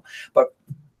at home. But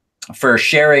for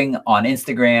sharing on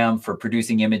Instagram, for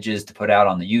producing images to put out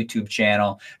on the YouTube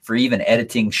channel, for even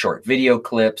editing short video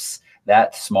clips,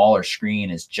 that smaller screen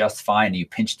is just fine. You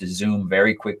pinch to zoom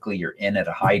very quickly. You're in at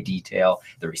a high detail.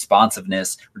 The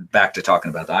responsiveness, back to talking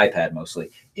about the iPad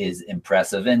mostly, is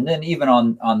impressive. And then even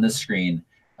on this screen,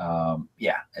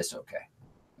 yeah, it's okay.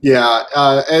 Yeah,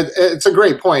 it's a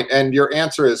great point, and your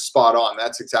answer is spot on.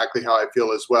 That's exactly how I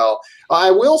feel as well. I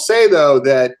will say, though,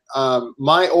 that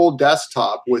my old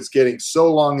desktop was getting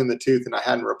so long in the tooth, and I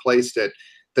hadn't replaced it,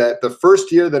 that the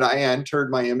first year that I entered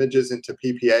my images into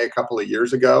PPA a couple of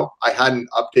years ago, I hadn't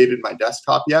updated my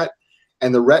desktop yet,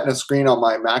 and the Retina screen on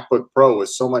my MacBook Pro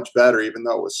was so much better, even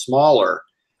though it was smaller.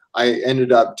 I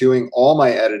ended up doing all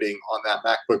my editing on that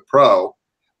MacBook Pro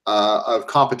of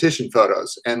competition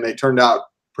photos, and they turned out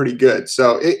pretty good.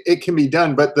 So it can be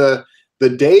done, but the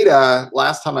data,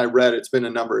 last time I read, it's been a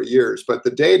number of years, but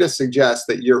the data suggests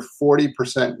that you're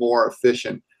 40% more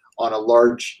efficient on a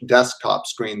large desktop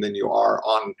screen than you are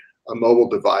on a mobile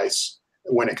device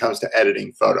when it comes to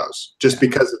editing photos, just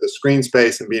because of the screen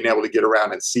space and being able to get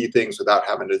around and see things without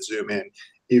having to zoom in.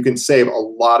 You can save a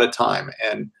lot of time.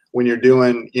 And when you're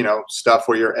doing, you know, stuff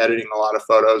where you're editing a lot of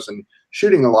photos and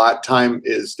shooting a lot, time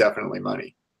is definitely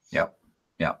money. Yep.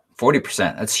 Yeah.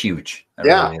 40%. That's huge. That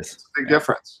really is. It's a big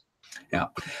difference. Yeah.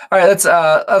 All right. Let's,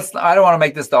 I don't want to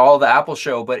make this all the Apple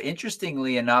show, but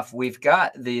interestingly enough, we've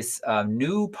got these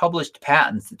new published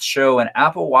patents that show an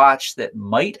Apple Watch that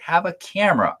might have a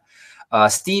camera.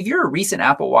 Steve, you're a recent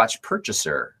Apple Watch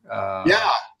purchaser. Yeah.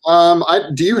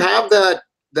 Do you have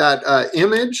that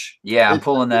image? Yeah, I'm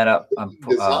pulling that up.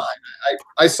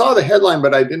 I saw the headline,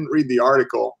 but I didn't read the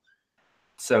article.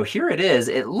 So here it is.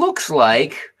 It looks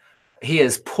like he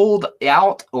has pulled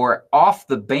out or off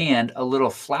the band a little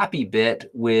flappy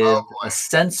bit with a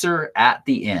sensor at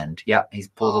the end. Yep, he's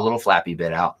pulled a little flappy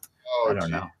bit out. I don't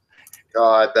know.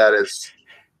 God, that is.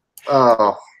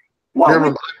 Oh.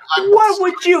 What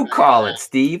would you call it,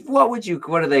 Steve? What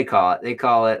do they call it? They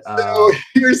call it. So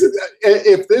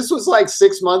if this was like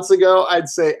 6 months ago, I'd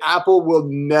say Apple will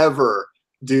never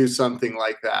do something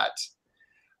like that.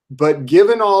 But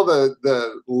given all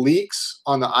the leaks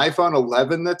on the iPhone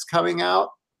 11 that's coming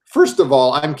out, first of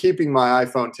all, I'm keeping my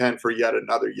iPhone 10 for yet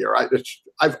another year.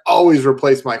 I've always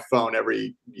replaced my phone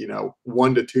every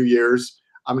 1 to 2 years.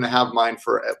 I'm going to have mine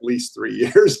for at least 3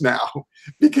 years now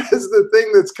because the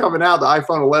thing that's coming out, the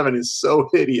iPhone 11, is so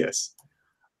hideous.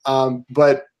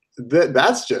 But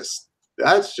that's just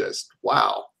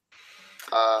wow.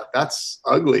 That's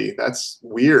ugly. That's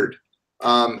weird.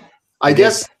 I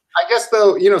guess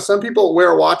though, some people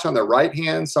wear a watch on their right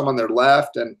hand, some on their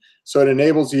left, and so it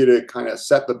enables you to kind of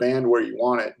set the band where you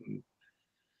want it and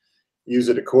use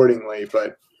it accordingly.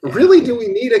 But really, do we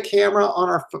need a camera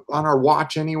on our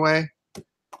watch anyway?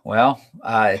 Well,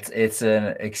 it's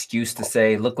an excuse to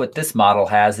say, look what this model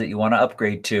has that you want to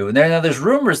upgrade to. And there's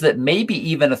rumors that maybe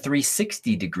even a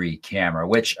 360-degree camera,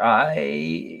 which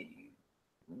I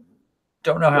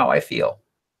don't know how I feel.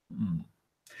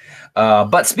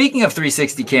 But speaking of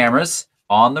 360 cameras,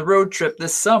 on the road trip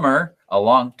this summer,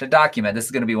 this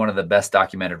is going to be one of the best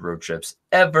documented road trips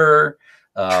ever.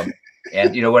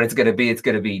 And you know what it's going to be? It's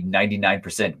going to be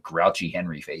 99% grouchy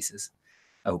Henry faces.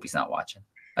 I hope he's not watching.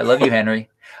 I love you, Henry.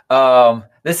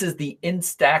 This is the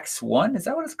Instax One. Is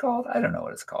that what it's called? I don't know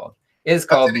what it's called. Is That's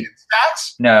called in the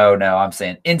Instax? No, I'm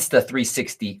saying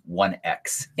Insta360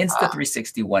 1X.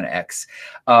 Insta360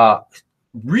 1X.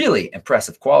 Really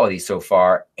impressive quality so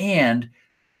far, and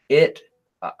it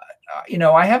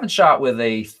I haven't shot with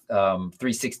a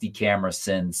 360 camera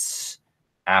since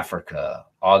Africa,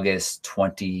 August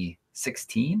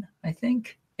 2016, I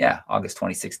think. Yeah, August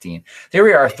 2016. There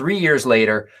we are 3 years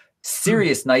later,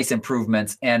 serious nice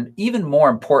improvements, and even more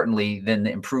importantly than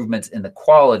the improvements in the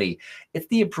quality, it's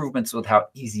the improvements with how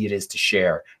easy it is to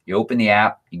share. You open the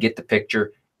app, you get the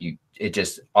picture, it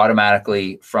just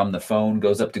automatically from the phone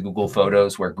goes up to Google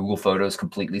Photos, where Google Photos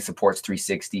completely supports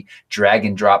 360. Drag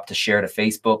and drop to share to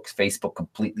Facebook. Facebook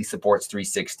completely supports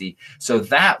 360. So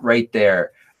that right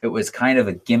there, it was kind of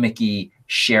a gimmicky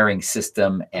sharing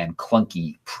system and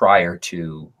clunky prior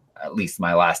to at least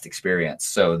my last experience.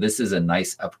 So this is a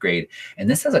nice upgrade. And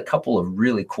this has a couple of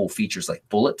really cool features like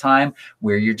bullet time,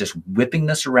 where you're just whipping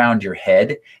this around your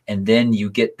head and then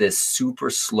you get this super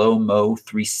slow-mo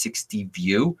 360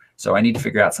 view. So I need to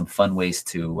figure out some fun ways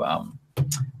to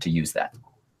use that.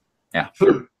 Yeah.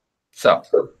 So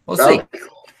we'll see.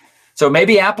 So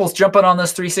maybe Apple's jumping on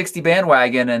this 360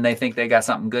 bandwagon and they think they got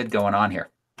something good going on here.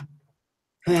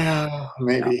 Yeah,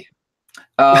 maybe.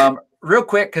 Real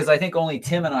quick, because I think only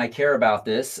Tim and I care about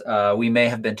this. We may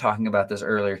have been talking about this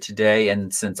earlier today,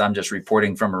 and since I'm just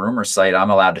reporting from a rumor site, I'm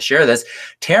allowed to share this.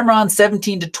 Tamron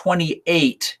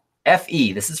 17-28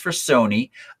 FE, this is for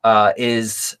Sony,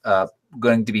 is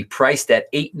going to be priced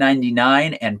at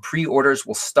 $899, and pre-orders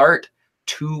will start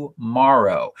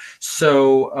tomorrow.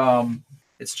 So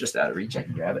it's just out of reach. I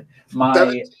can grab it.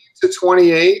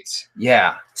 17-28.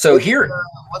 Yeah. So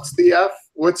what's the F?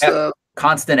 What's the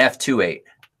constant F28?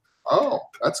 Oh,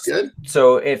 that's good.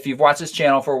 So if you've watched this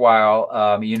channel for a while,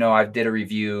 I did a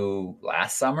review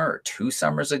last summer or 2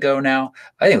 summers ago now.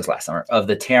 I think it was last summer, of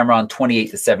the Tamron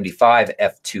 28-75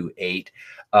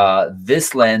 f2.8.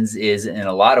 This lens is in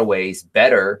a lot of ways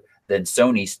better than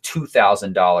Sony's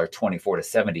 $2,000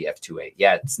 24-70 f2.8.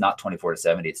 Yeah, it's not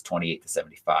 24-70, it's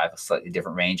 28-75, a slightly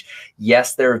different range.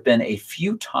 Yes, there have been a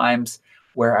few times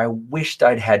where I wished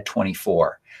I'd had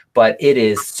 24. But it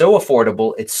is so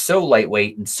affordable, it's so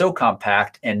lightweight and so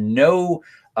compact, and no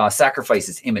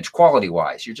sacrifices image quality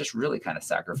wise. You're just really kind of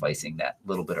sacrificing that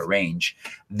little bit of range.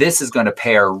 This is going to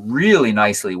pair really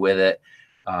nicely with it.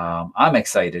 I'm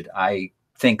excited. I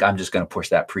think I'm just going to push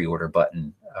that pre-order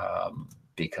button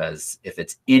because if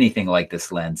it's anything like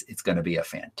this lens, it's going to be a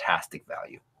fantastic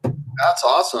value. That's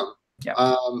awesome.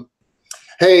 Yeah.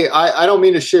 Hey, I don't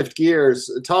mean to shift gears.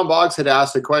 Tom Boggs had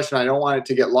asked a question. I don't want it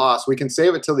to get lost. We can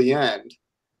save it till the end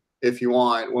if you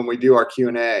want when we do our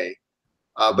Q&A.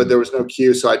 But there was no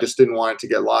Q, so I just didn't want it to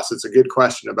get lost. It's a good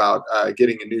question about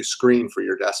getting a new screen for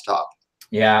your desktop.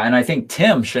 Yeah, and I think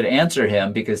Tim should answer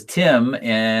him because Tim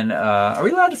and are we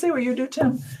allowed to say what you do,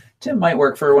 Tim? Tim might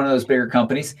work for one of those bigger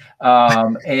companies.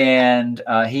 And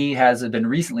he has been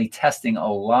recently testing a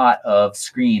lot of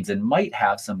screens and might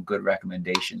have some good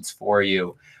recommendations for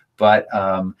you. But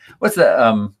what's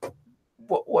the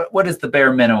what is the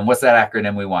bare minimum? What's that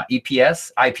acronym we want?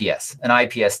 EPS? IPS, an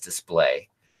IPS display.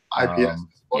 IPS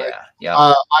display. Yeah.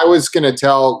 I was gonna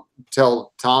tell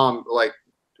Tom, like,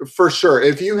 for sure,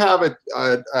 if you have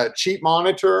a cheap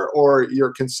monitor or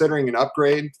you're considering an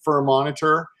upgrade for a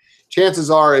monitor,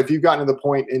 chances are, if you've gotten to the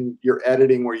point in your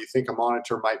editing where you think a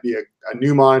monitor might be a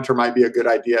new monitor might be a good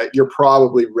idea, you're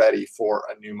probably ready for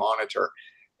a new monitor.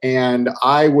 And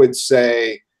I would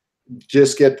say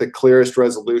just get the clearest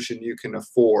resolution you can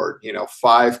afford.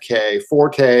 5K,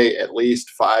 4K, at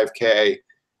least 5K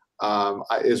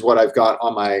is what I've got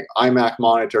on my iMac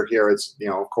monitor here. It's,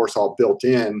 of course, all built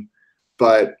in,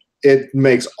 but it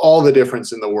makes all the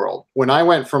difference in the world. When I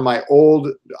went from my old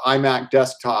iMac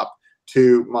desktop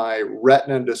to my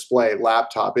Retina display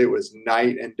laptop, it was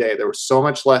night and day. There was so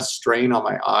much less strain on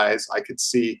my eyes. I could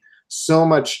see so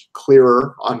much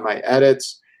clearer on my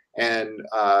edits. And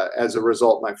as a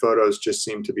result, my photos just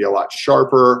seemed to be a lot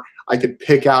sharper. I could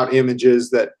pick out images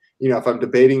that, if I'm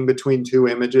debating between 2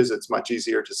 images, it's much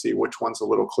easier to see which one's a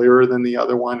little clearer than the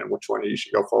other one and which one you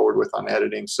should go forward with on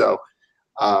editing. So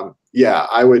yeah,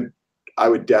 I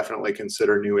would definitely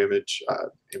consider new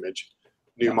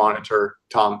new monitor,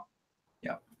 Tom.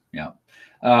 Yeah.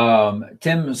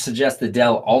 Tim suggests the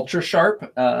Dell Ultra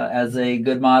Sharp as a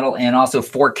good model, and also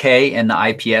 4K and the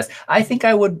IPS. I think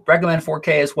I would recommend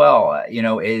 4K as well.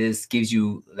 It gives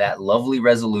you that lovely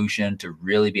resolution to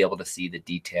really be able to see the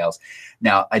details.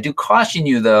 Now, I do caution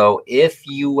you, though, if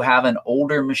you have an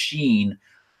older machine,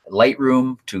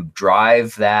 Lightroom to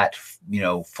drive that,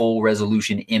 full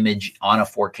resolution image on a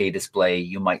 4K display,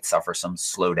 you might suffer some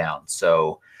slowdown.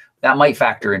 So that might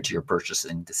factor into your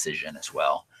purchasing decision as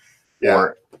well. Yeah.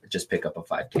 or just pick up a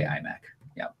 5K iMac.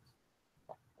 Yeah.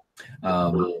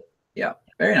 Yeah.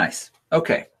 Very nice.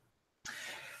 Okay.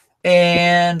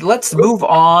 And let's move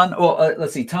on. Well,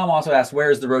 let's see. Tom also asked,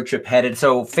 where is the road trip headed?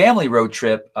 So family road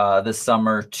trip this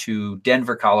summer to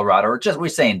Denver, Colorado, or just, we're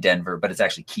saying Denver, but it's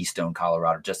actually Keystone,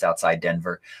 Colorado, just outside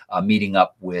Denver, meeting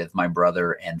up with my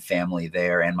brother and family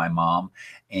there and my mom.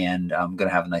 And I'm going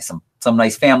to have some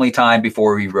nice family time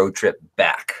before we road trip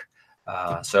back.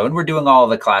 And we're doing all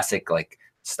the classic, like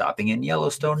stopping in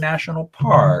Yellowstone National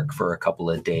Park for a couple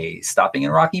of days, stopping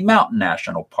in Rocky Mountain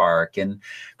National Park, and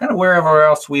kind of wherever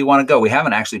else we want to go. We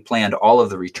haven't actually planned all of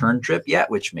the return trip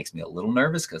yet, which makes me a little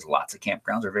nervous because lots of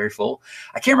campgrounds are very full.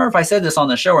 I can't remember if I said this on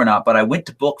the show or not, but I went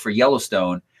to book for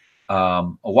Yellowstone a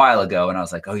while ago, and I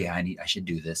was like, oh yeah, I should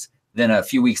do this. Then a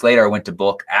few weeks later, I went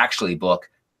to actually book.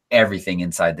 Everything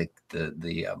inside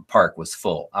the park was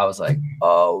full. I was like,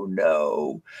 oh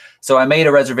no. So I made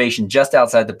a reservation just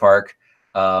outside the park.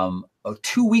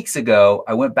 2 weeks ago,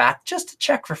 I went back just to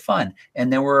check for fun,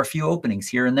 and there were a few openings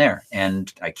here and there,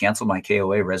 and I canceled my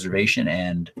KOA reservation.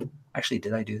 And actually,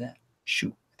 did I do that?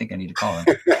 Shoot, I think I need to call him.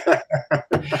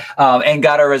 And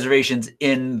got our reservations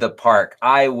in the park.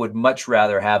 I would much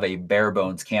rather have a bare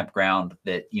bones campground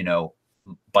that, you know,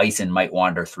 bison might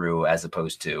wander through as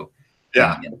opposed to,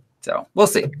 yeah. So we'll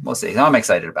see. We'll see. I'm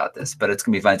excited about this, but it's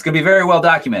going to be fun. It's going to be very well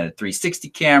documented. 360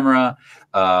 camera.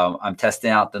 I'm testing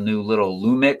out the new little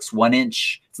Lumix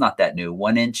 1-inch. It's not that new.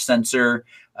 1-inch sensor.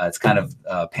 It's kind of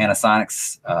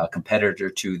Panasonic's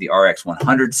competitor to the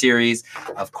RX100 series.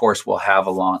 Of course, we'll have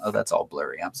along. Oh, that's all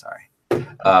blurry. I'm sorry.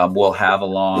 We'll have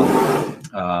along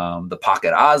the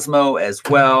Pocket Osmo as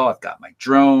well. I've got my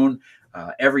drone.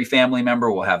 Every family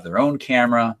member will have their own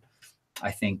camera.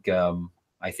 I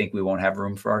think we won't have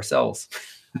room for ourselves.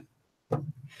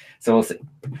 So we'll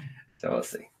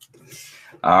see.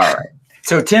 All right.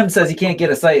 So Tim says he can't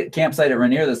get a campsite at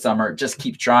Rainier this summer. Just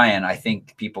keep trying. I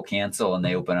think people cancel and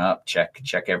they open up. Check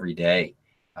every day.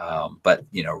 But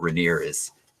you know, Rainier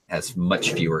has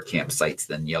much fewer campsites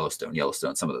than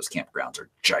Yellowstone. Some of those campgrounds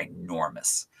are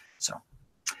ginormous. So,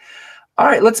 all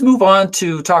right, let's move on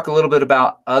to talk a little bit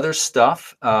about other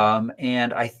stuff.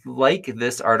 And I like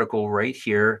this article right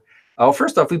here. Oh,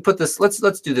 first off, we put this.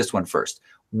 Let's do this one first.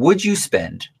 Would you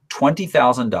spend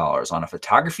 $20,000 on a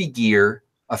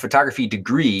photography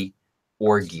degree,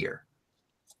 or gear?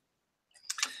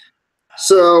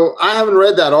 So I haven't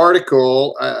read that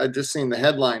article. I just seen the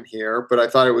headline here, but I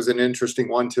thought it was an interesting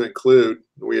one to include.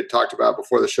 We had talked about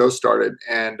before the show started,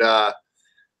 and I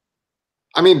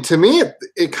mean, to me,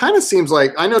 it kind of seems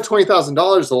like, I know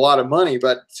 $20,000 is a lot of money,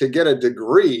 but to get a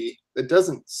degree, it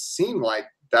doesn't seem like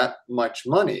that much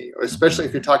money, especially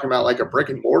if you're talking about like a brick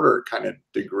and mortar kind of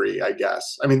degree, I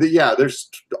guess. I mean, yeah, there's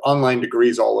online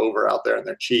degrees all over out there and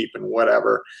they're cheap and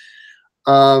whatever.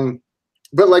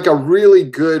 But like a really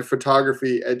good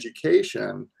photography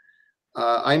education,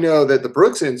 I know that the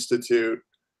Brooks Institute,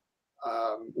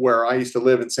 where I used to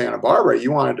live in Santa Barbara,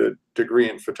 you wanted a degree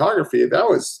in photography. That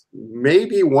was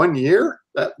maybe 1 year.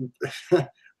 That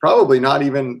probably not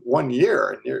even 1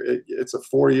 year. It's a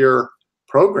 4-year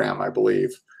program, I believe.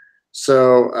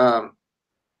 So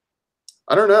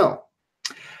I don't know.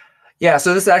 Yeah,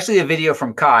 so this is actually a video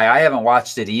from Kai. I haven't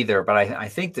watched it either, but I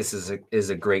think this is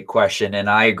a great question, and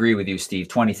I agree with you, Steve.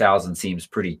 20,000 seems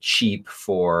pretty cheap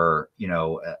for, you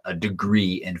know, a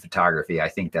degree in photography. I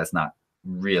think that's not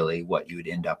really what you would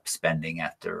end up spending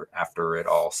after it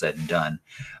all said and done.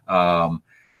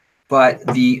 But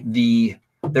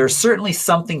there's certainly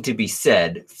something to be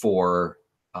said for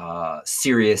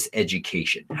serious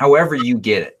education, however you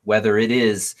get it, whether it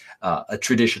is a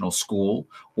traditional school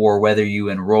or whether you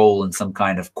enroll in some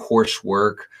kind of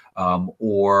coursework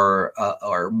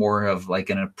or more of like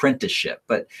an apprenticeship.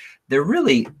 But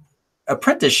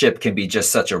apprenticeship can be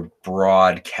just such a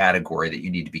broad category that you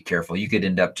need to be careful. You could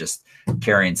end up just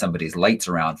carrying somebody's lights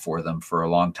around for them for a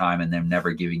long time and them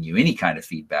never giving you any kind of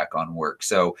feedback on work.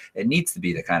 So it needs to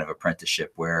be the kind of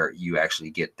apprenticeship where you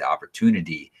actually get the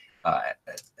opportunity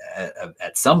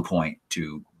at some point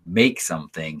to make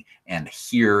something and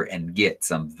hear and get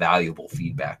some valuable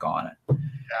feedback on it.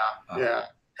 Yeah.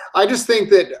 I just think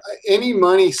that any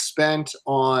money spent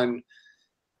on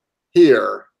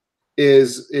here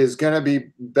is going to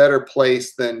be better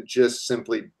placed than just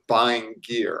simply buying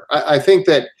gear. I think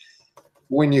that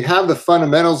when you have the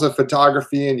fundamentals of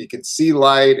photography and you can see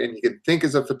light and you can think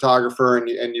as a photographer and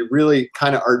you really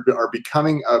kind of are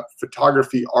becoming a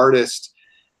photography artist,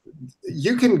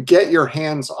 you can get your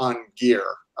hands on gear.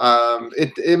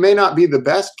 It may not be the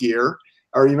best gear,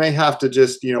 or you may have to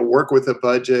just, you know, work with a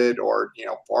budget or, you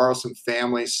know, borrow some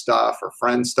family stuff or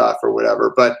friend stuff or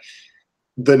whatever. But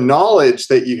the knowledge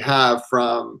that you have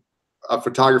from a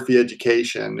photography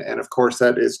education, and of course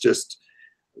that is just,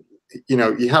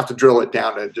 you have to drill it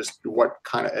down to just what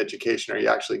kind of education are you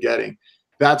actually getting.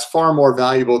 That's far more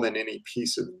valuable than any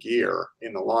piece of gear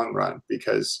in the long run,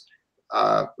 because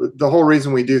the whole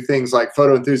reason we do things like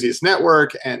Photo Enthusiast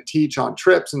Network and teach on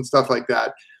trips and stuff like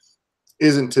that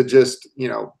isn't to just,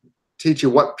 teach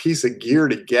you what piece of gear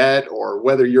to get or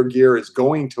whether your gear is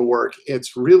going to work.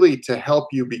 It's really to help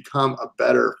you become a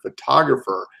better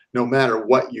photographer no matter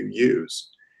what you use.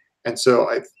 And so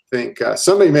I think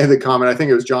somebody made the comment, I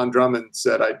think it was John Drummond,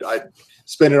 said I'd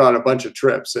spend it on a bunch of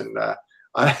trips. And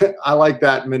I like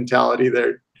that mentality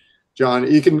there,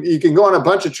 John. You can go on a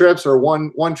bunch of trips or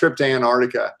one trip to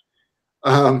Antarctica.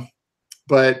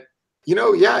 But,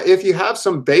 yeah, if you have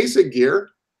some basic gear,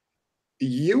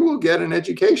 you will get an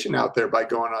education out there by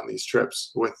going on these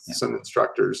trips with some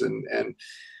instructors. And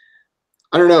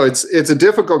I don't know, it's a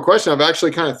difficult question. I've actually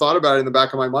kind of thought about it in the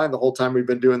back of my mind the whole time we've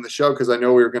been doing the show, because I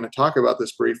know we were going to talk about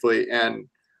this briefly. And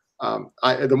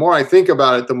the more I think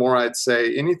about it, the more I'd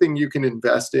say anything you can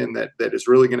invest in that is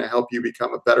really going to help you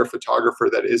become a better photographer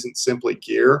that isn't simply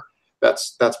gear,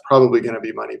 that's probably going to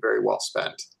be money very well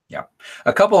spent. Yeah.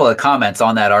 A couple of comments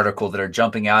on that article that are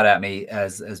jumping out at me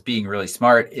as being really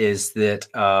smart is that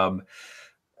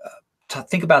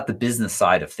think about the business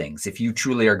side of things. If you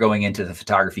truly are going into the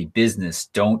photography business,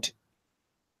 don't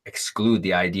exclude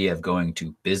the idea of going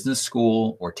to business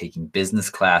school or taking business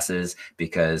classes,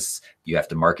 because you have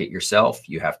to market yourself.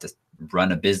 You have to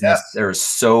run a business. Yes. There's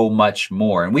so much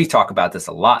more. And we've talked about this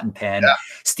a lot in Penn. Yeah.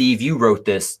 Steve, you wrote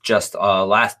this just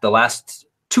the last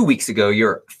 2 weeks ago.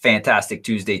 Your fantastic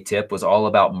Tuesday tip was all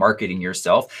about marketing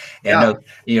yourself. And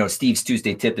Steve's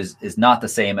Tuesday tip is not the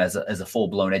same as a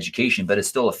full-blown education, but it's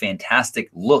still a fantastic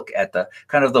look at the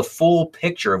kind of the full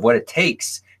picture of what it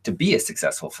takes to be a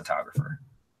successful photographer.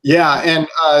 Yeah, and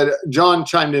John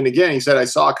chimed in again. He said, I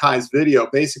saw Kai's video.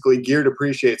 Basically, gear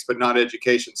depreciates, but not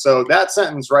education. So that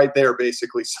sentence right there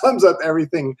basically sums up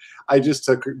everything I just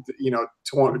took,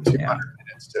 200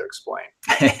 minutes to explain.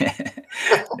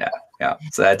 Yeah.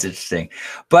 So that's interesting.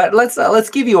 But let's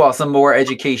give you all some more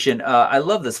education. I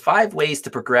love this 5 ways to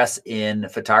progress in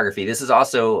photography. This is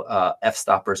also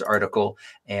F-Stopper's article,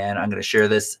 and I'm going to share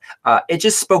this. It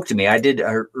just spoke to me. I did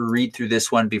read through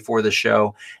this one before the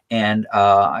show, and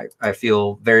I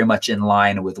feel very much in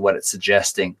line with what it's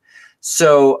suggesting.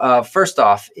 So first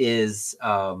off is,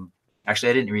 actually,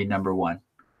 I didn't read number 1.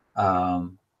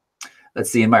 Let's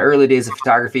see. In my early days of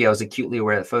photography, I was acutely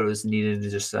aware that photos needed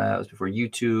to just, it was before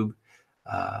YouTube,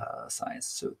 science.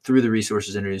 So through the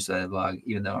resources introduced by the blog,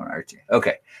 even though I'm RT.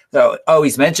 Okay. So,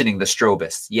 he's mentioning the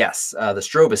Strobus. Yes. The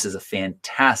Strobus is a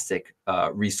fantastic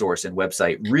resource and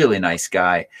website. Really nice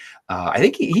guy. I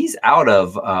think he's out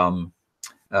of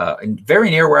very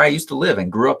near where I used to live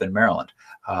and grew up in Maryland.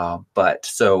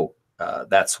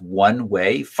 That's one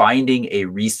way, finding a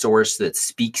resource that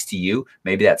speaks to you.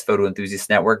 Maybe that's Photo Enthusiast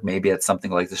Network. Maybe that's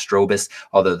something like the Strobus,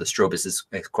 although the Strobus is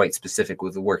quite specific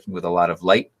with working with a lot of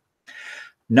light.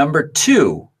 Number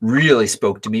 2 really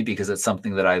spoke to me because it's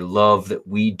something that I love that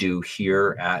we do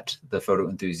here at the Photo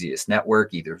Enthusiast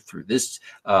Network, either through this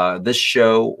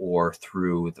show or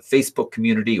through the Facebook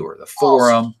community or the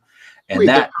forum. Awesome. And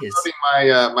that is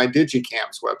my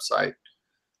Digicams website.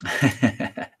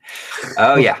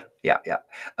 Oh yeah.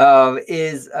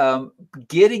 Is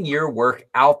getting your work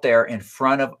out there in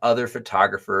front of other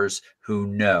photographers who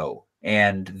know,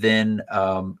 and then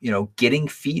getting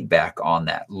feedback on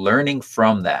that, learning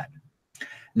from that.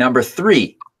 Number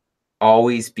 3,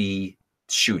 always be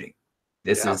shooting.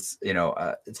 This is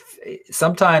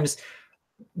sometimes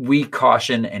we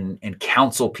caution and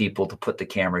counsel people to put the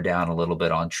camera down a little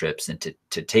bit on trips and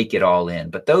to take it all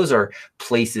in. But those are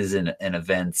places and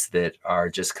events that are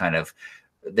just kind of,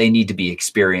 they need to be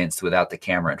experienced without the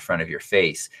camera in front of your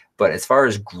face. But as far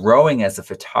as growing as a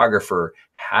photographer,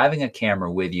 having a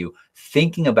camera with you,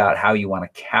 thinking about how you want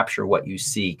to capture what you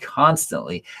see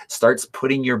constantly starts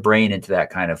putting your brain into that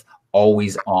kind of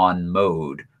always on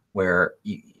mode where,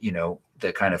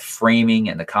 the kind of framing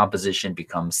and the composition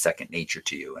becomes second nature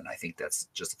to you. And I think that's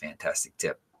just a fantastic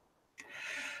tip.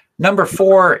 Number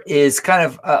 4 is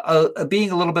kind of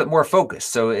being a little bit more focused.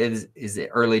 So is the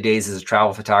early days as a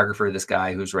travel photographer. This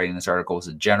guy who's writing this article is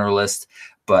a generalist,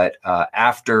 but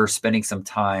after spending some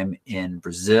time in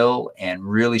Brazil and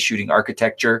really shooting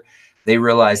architecture, they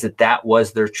realized that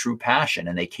was their true passion,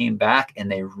 and they came back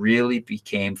and they really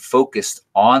became focused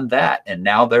on that. And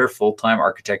now they're a full-time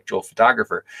architectural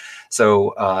photographer.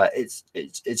 So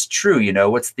it's true.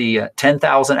 What's the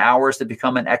 10,000 hours to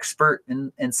become an expert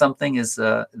in something is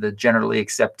the generally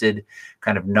accepted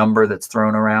kind of number that's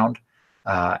thrown around.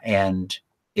 And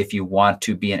if you want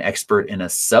to be an expert in a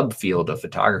subfield of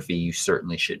photography, you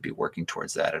certainly should be working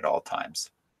towards that at all times.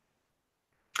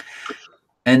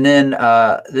 And then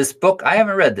this book, I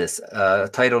haven't read this,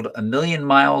 titled A Million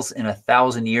Miles in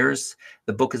 1,000 Years.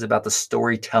 The book is about the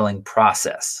storytelling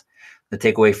process. The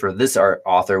takeaway for this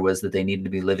author was that they needed to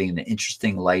be living an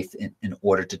interesting life in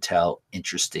order to tell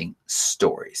interesting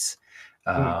stories.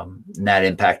 And that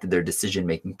impacted their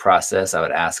decision-making process. I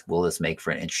would ask, will this make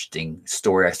for an interesting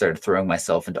story? I started throwing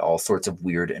myself into all sorts of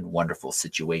weird and wonderful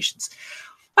situations.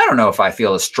 I don't know if I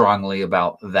feel as strongly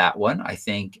about that one. I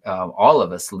think all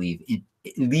of us lead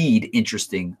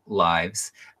interesting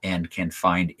lives and can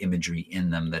find imagery in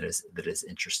them that is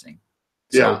interesting.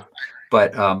 So, Yeah.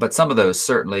 But some of those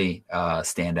certainly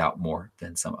stand out more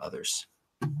than some others.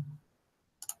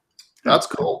 That's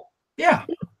cool. Yeah.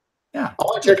 Yeah. I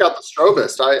want to check out the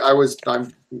Strobist. I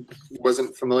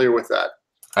wasn't familiar with that.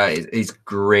 He's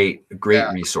great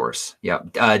resource. Yeah.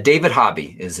 David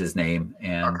Hobby is his name,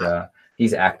 and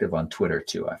he's active on Twitter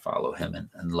too. I follow him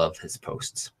and love his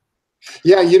posts.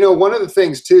 Yeah, one of the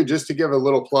things too, just to give a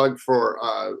little plug for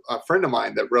a friend of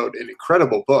mine that wrote an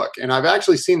incredible book, and I've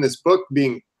actually seen this book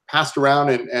being passed around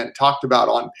and talked about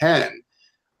on Penn,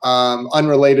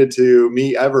 unrelated to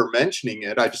me ever mentioning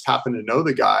it. I just happen to know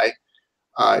the guy.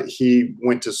 He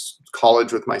went to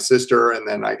college with my sister, and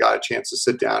then I got a chance to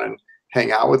sit down and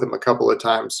hang out with him a couple of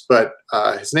times. But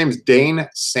his name is Dane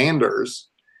Sanders,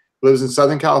 lives in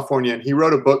Southern California, and he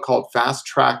wrote a book called Fast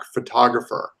Track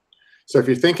Photographer. So if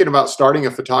you're thinking about starting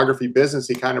a photography business,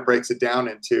 he kind of breaks it down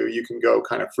into, you can go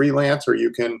kind of freelance, or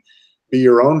you can be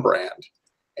your own brand.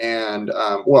 And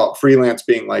well, freelance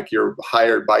being like you're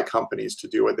hired by companies to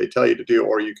do what they tell you to do,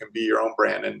 or you can be your own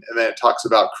brand. And then it talks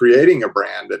about creating a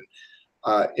brand.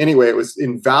 And anyway, it was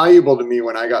invaluable to me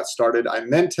when I got started. I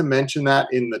meant to mention that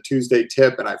in the Tuesday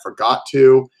tip, and I forgot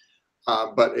to,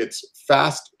 but it's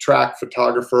Fast Track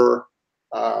Photographer.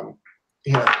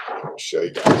 Here, I'll show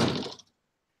you guys.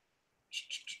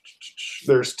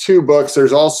 There's 2 books.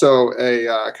 There's also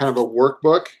a kind of a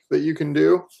workbook that you can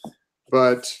do,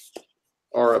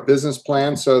 or a business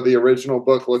plan. So the original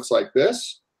book looks like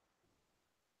this.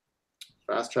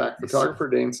 Fast Track Photographer,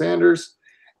 Dane Sanders.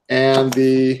 And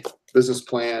the business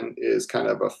plan is kind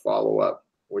of a follow-up,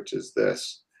 which is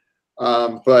this.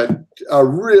 But a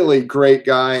really great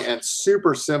guy and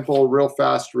super simple, real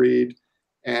fast read.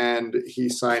 And he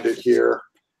signed it here.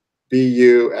 Be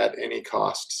you at any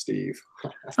cost, Steve.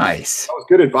 Nice. That was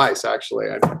good advice, actually.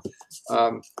 I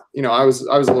was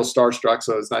a little starstruck,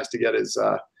 so it was nice to get his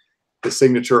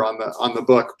signature on the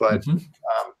book. But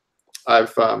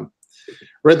I've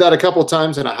read that a couple of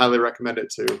times, and I highly recommend it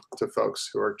to folks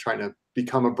who are trying to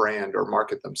become a brand or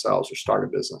market themselves or start a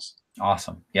business.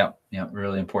 Awesome. Yep.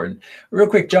 Really important. Real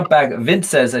quick jump back. Vince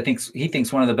says, he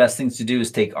thinks one of the best things to do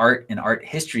is take art and art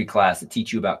history class to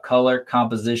teach you about color,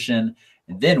 composition,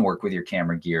 and then work with your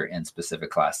camera gear in specific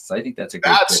classes. I think that's a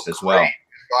good tip as well.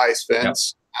 Advice,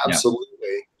 Vince. Yep.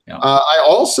 Absolutely. Yep. I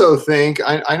also think,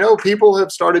 I know people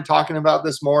have started talking about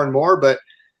this more and more, but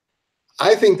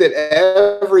I think that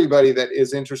everybody that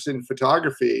is interested in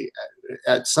photography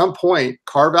at some point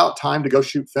carve out time to go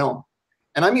shoot film.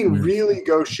 And I mean, really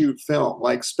go shoot film,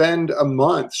 like spend a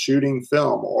month shooting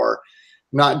film, or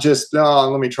not just,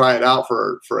 let me try it out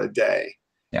for a day.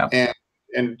 Yeah.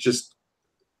 And just,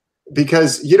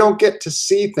 because you don't get to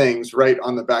see things right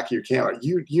on the back of your camera.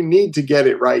 You need to get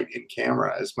it right in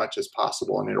camera as much as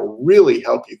possible. And it'll really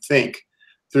help you think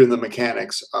through the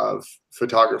mechanics of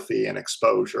photography and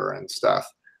exposure and stuff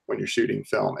when you're shooting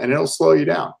film, and it'll slow you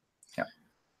down.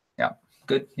 Yeah.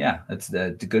 Good. Yeah. That's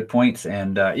the good points.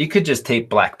 And you could just tape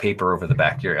black paper over the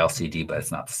back of your LCD, but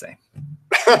it's not the same.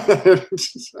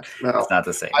 No, it's not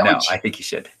the same. I think you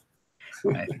should.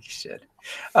 I think you should.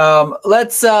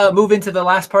 Let's move into the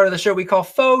last part of the show we call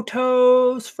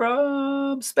Photos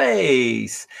from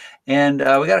Space. And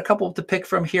we got a couple to pick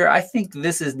from here. I think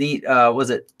this is neat.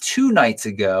 Was it 2 nights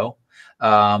ago?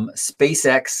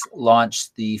 SpaceX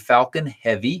launched the Falcon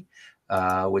Heavy,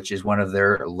 which is one of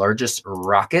their largest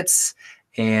rockets.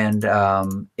 And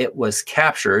it was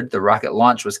captured. The rocket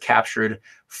launch was captured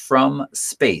from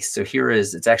space. So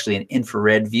it's actually an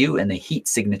infrared view, and the heat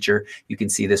signature, you can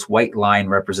see this white line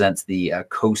represents the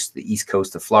coast, the east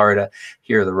coast of Florida.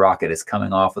 Here the rocket is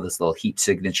coming off of this little heat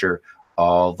signature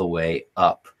all the way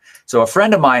up. So a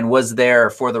friend of mine was there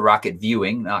for the rocket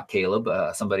viewing, not Caleb,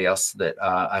 somebody else that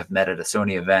I've met at a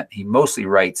Sony event. He mostly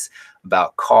writes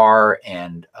about car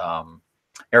and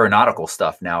aeronautical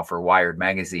stuff now for Wired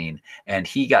magazine. And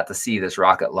he got to see this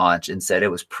rocket launch and said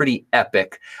it was pretty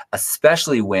epic,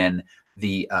 especially when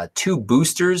the 2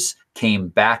 boosters came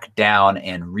back down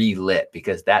and relit,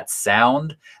 because that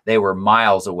sound, they were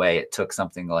miles away. It took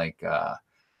something like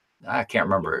I can't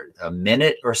remember, a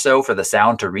minute or so for the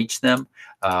sound to reach them.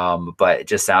 But it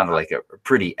just sounded like a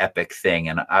pretty epic thing.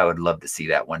 And I would love to see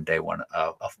that one day,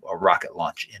 a rocket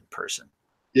launch in person.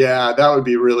 Yeah, that would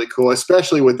be really cool,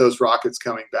 especially with those rockets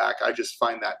coming back. I just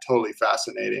find that totally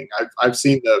fascinating. I've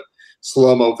seen the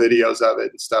slow-mo videos of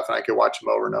it and stuff, and I could watch them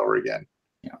over and over again.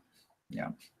 Yeah, yeah.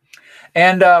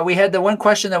 And we had the one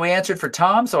question that we answered for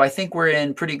Tom, so I think we're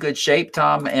in pretty good shape,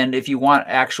 Tom. And if you want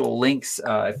actual links,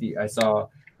 I saw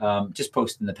just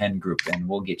post in the pen group, and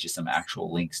we'll get you some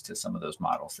actual links to some of those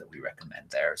models that we recommend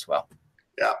there as well.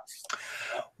 Yeah.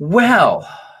 Well,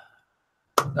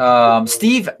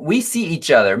 Steve, we see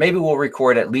each other. Maybe we'll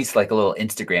record at least like a little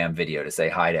Instagram video to say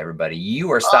hi to everybody.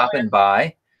 You are stopping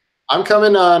by. I'm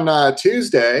coming on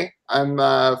Tuesday. I'm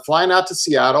flying out to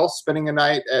Seattle, spending a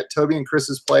night at Toby and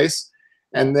Chris's place.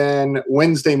 And then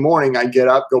Wednesday morning, I get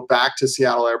up, go back to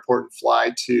Seattle Airport, and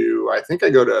fly to, I think I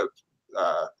go to,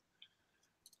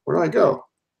 where do I go?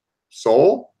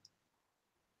 Seoul?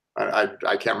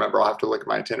 I can't remember. I'll have to look at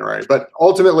my itinerary. But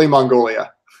ultimately,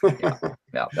 Mongolia.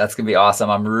 Yeah, that's going to be awesome.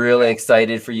 I'm really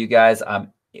excited for you guys.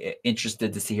 I'm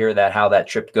interested to hear how that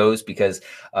trip goes, because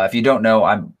if you don't know,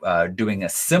 I'm doing a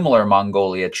similar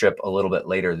Mongolia trip a little bit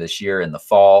later this year in the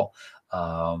fall.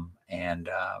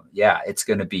 Yeah, it's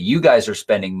going to be, you guys are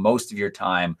spending most of your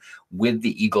time with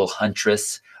the Eagle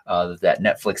Huntress. That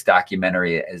Netflix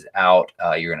documentary is out.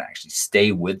 You're going to actually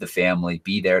stay with the family,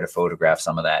 be there to photograph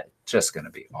some of that. Just going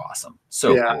to be awesome.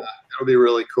 So yeah, cool. It'll be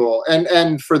really cool.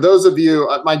 And for those of you,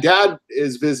 my dad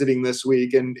is visiting this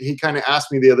week, and he kind of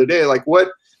asked me the other day, like, what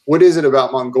is it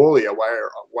about Mongolia? Why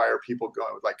are people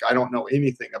going? Like, I don't know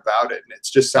anything about it. And it's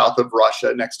just south of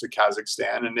Russia, next to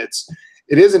Kazakhstan, and it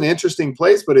is an interesting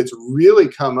place, but it's really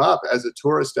come up as a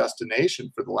tourist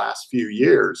destination for the last few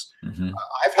years. Mm-hmm.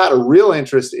 I've had a real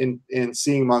interest in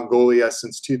seeing Mongolia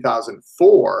since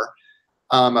 2004.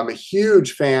 I'm a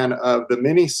huge fan of the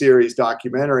miniseries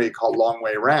documentary called Long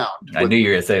Way Round. I knew you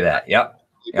were going to say that. Yep.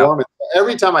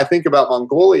 Every time I think about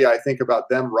Mongolia, I think about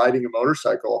them riding a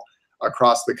motorcycle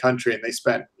across the country, and they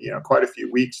spent quite a few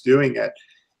weeks doing it.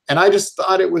 And I just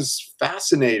thought it was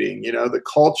fascinating, the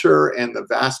culture and the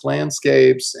vast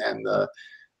landscapes and the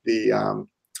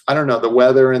I don't know, the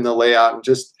weather and the layout, and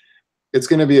just, it's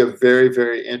going to be a very,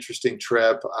 very interesting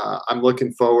trip. I'm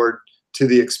looking forward to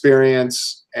the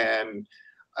experience, and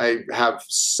I have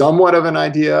somewhat of an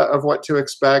idea of what to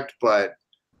expect, but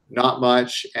not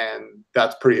much. And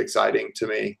that's pretty exciting to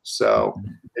me. So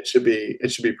it should be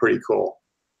pretty cool.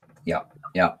 Yeah.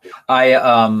 Yeah.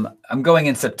 I'm going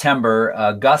in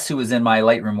September. Gus, who was in my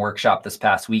Lightroom workshop this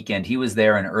past weekend, he was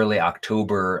there in early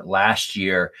October last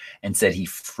year and said he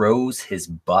froze his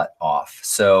butt off.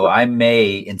 So I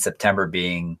may in September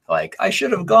being like, I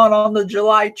should have gone on the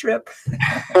July trip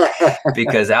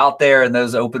because out there in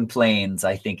those open plains,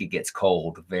 I think it gets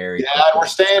cold very quickly. We're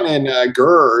staying in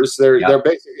Gurs. They're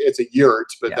basically, it's a yurt,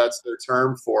 but that's their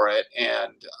term for it.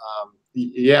 And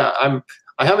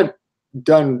I haven't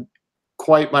done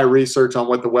quite my research on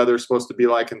what the weather is supposed to be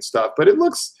like and stuff, but it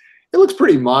looks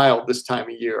pretty mild this time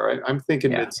of year. I'm thinking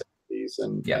mid-70s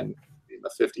and in the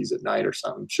 50s at night or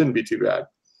something. Shouldn't be too bad.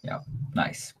 Yeah,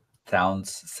 nice.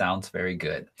 Sounds very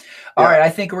good. All right, I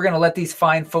think we're going to let these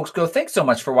fine folks go. Thanks so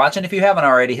much for watching. If you haven't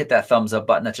already, hit that thumbs up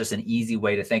button. That's just an easy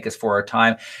way to thank us for our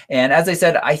time. And as I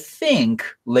said, I think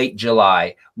late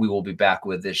July, we will be back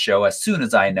with this show. As soon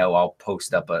as I know, I'll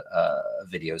post up a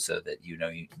video so that you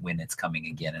know when it's coming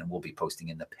again, and we'll be posting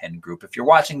in the Pen group. If you're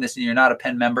watching this and you're not a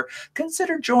Pen member,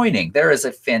 consider joining. There is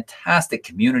a fantastic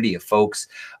community of folks,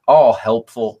 all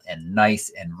helpful and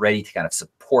nice and ready to kind of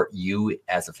support you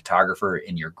as a photographer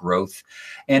in your growth.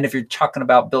 And if you're talking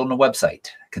about building a website,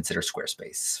 consider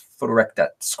Squarespace.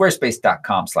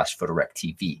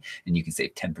 Photorec.com/PhotorecTV, and you can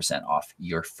save 10% off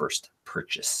your first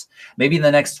purchase. Maybe in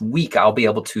the next week, I'll be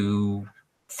able to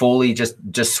fully just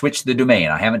switch the domain.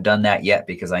 I haven't done that yet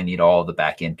because I need all the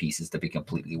back end pieces to be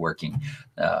completely working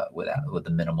with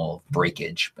the minimal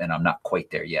breakage, and I'm not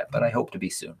quite there yet, but I hope to be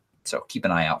soon. So keep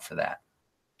an eye out for that.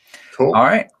 Cool. All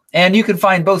right. And you can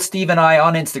find both Steve and I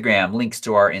on Instagram. Links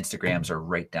to our Instagrams are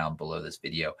right down below this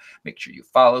video. Make sure you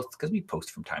follow because we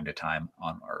post from time to time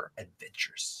on our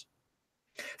adventures.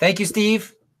 Thank you,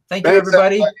 Steve. Thank you,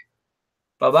 everybody.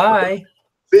 Bye-bye.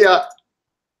 See ya.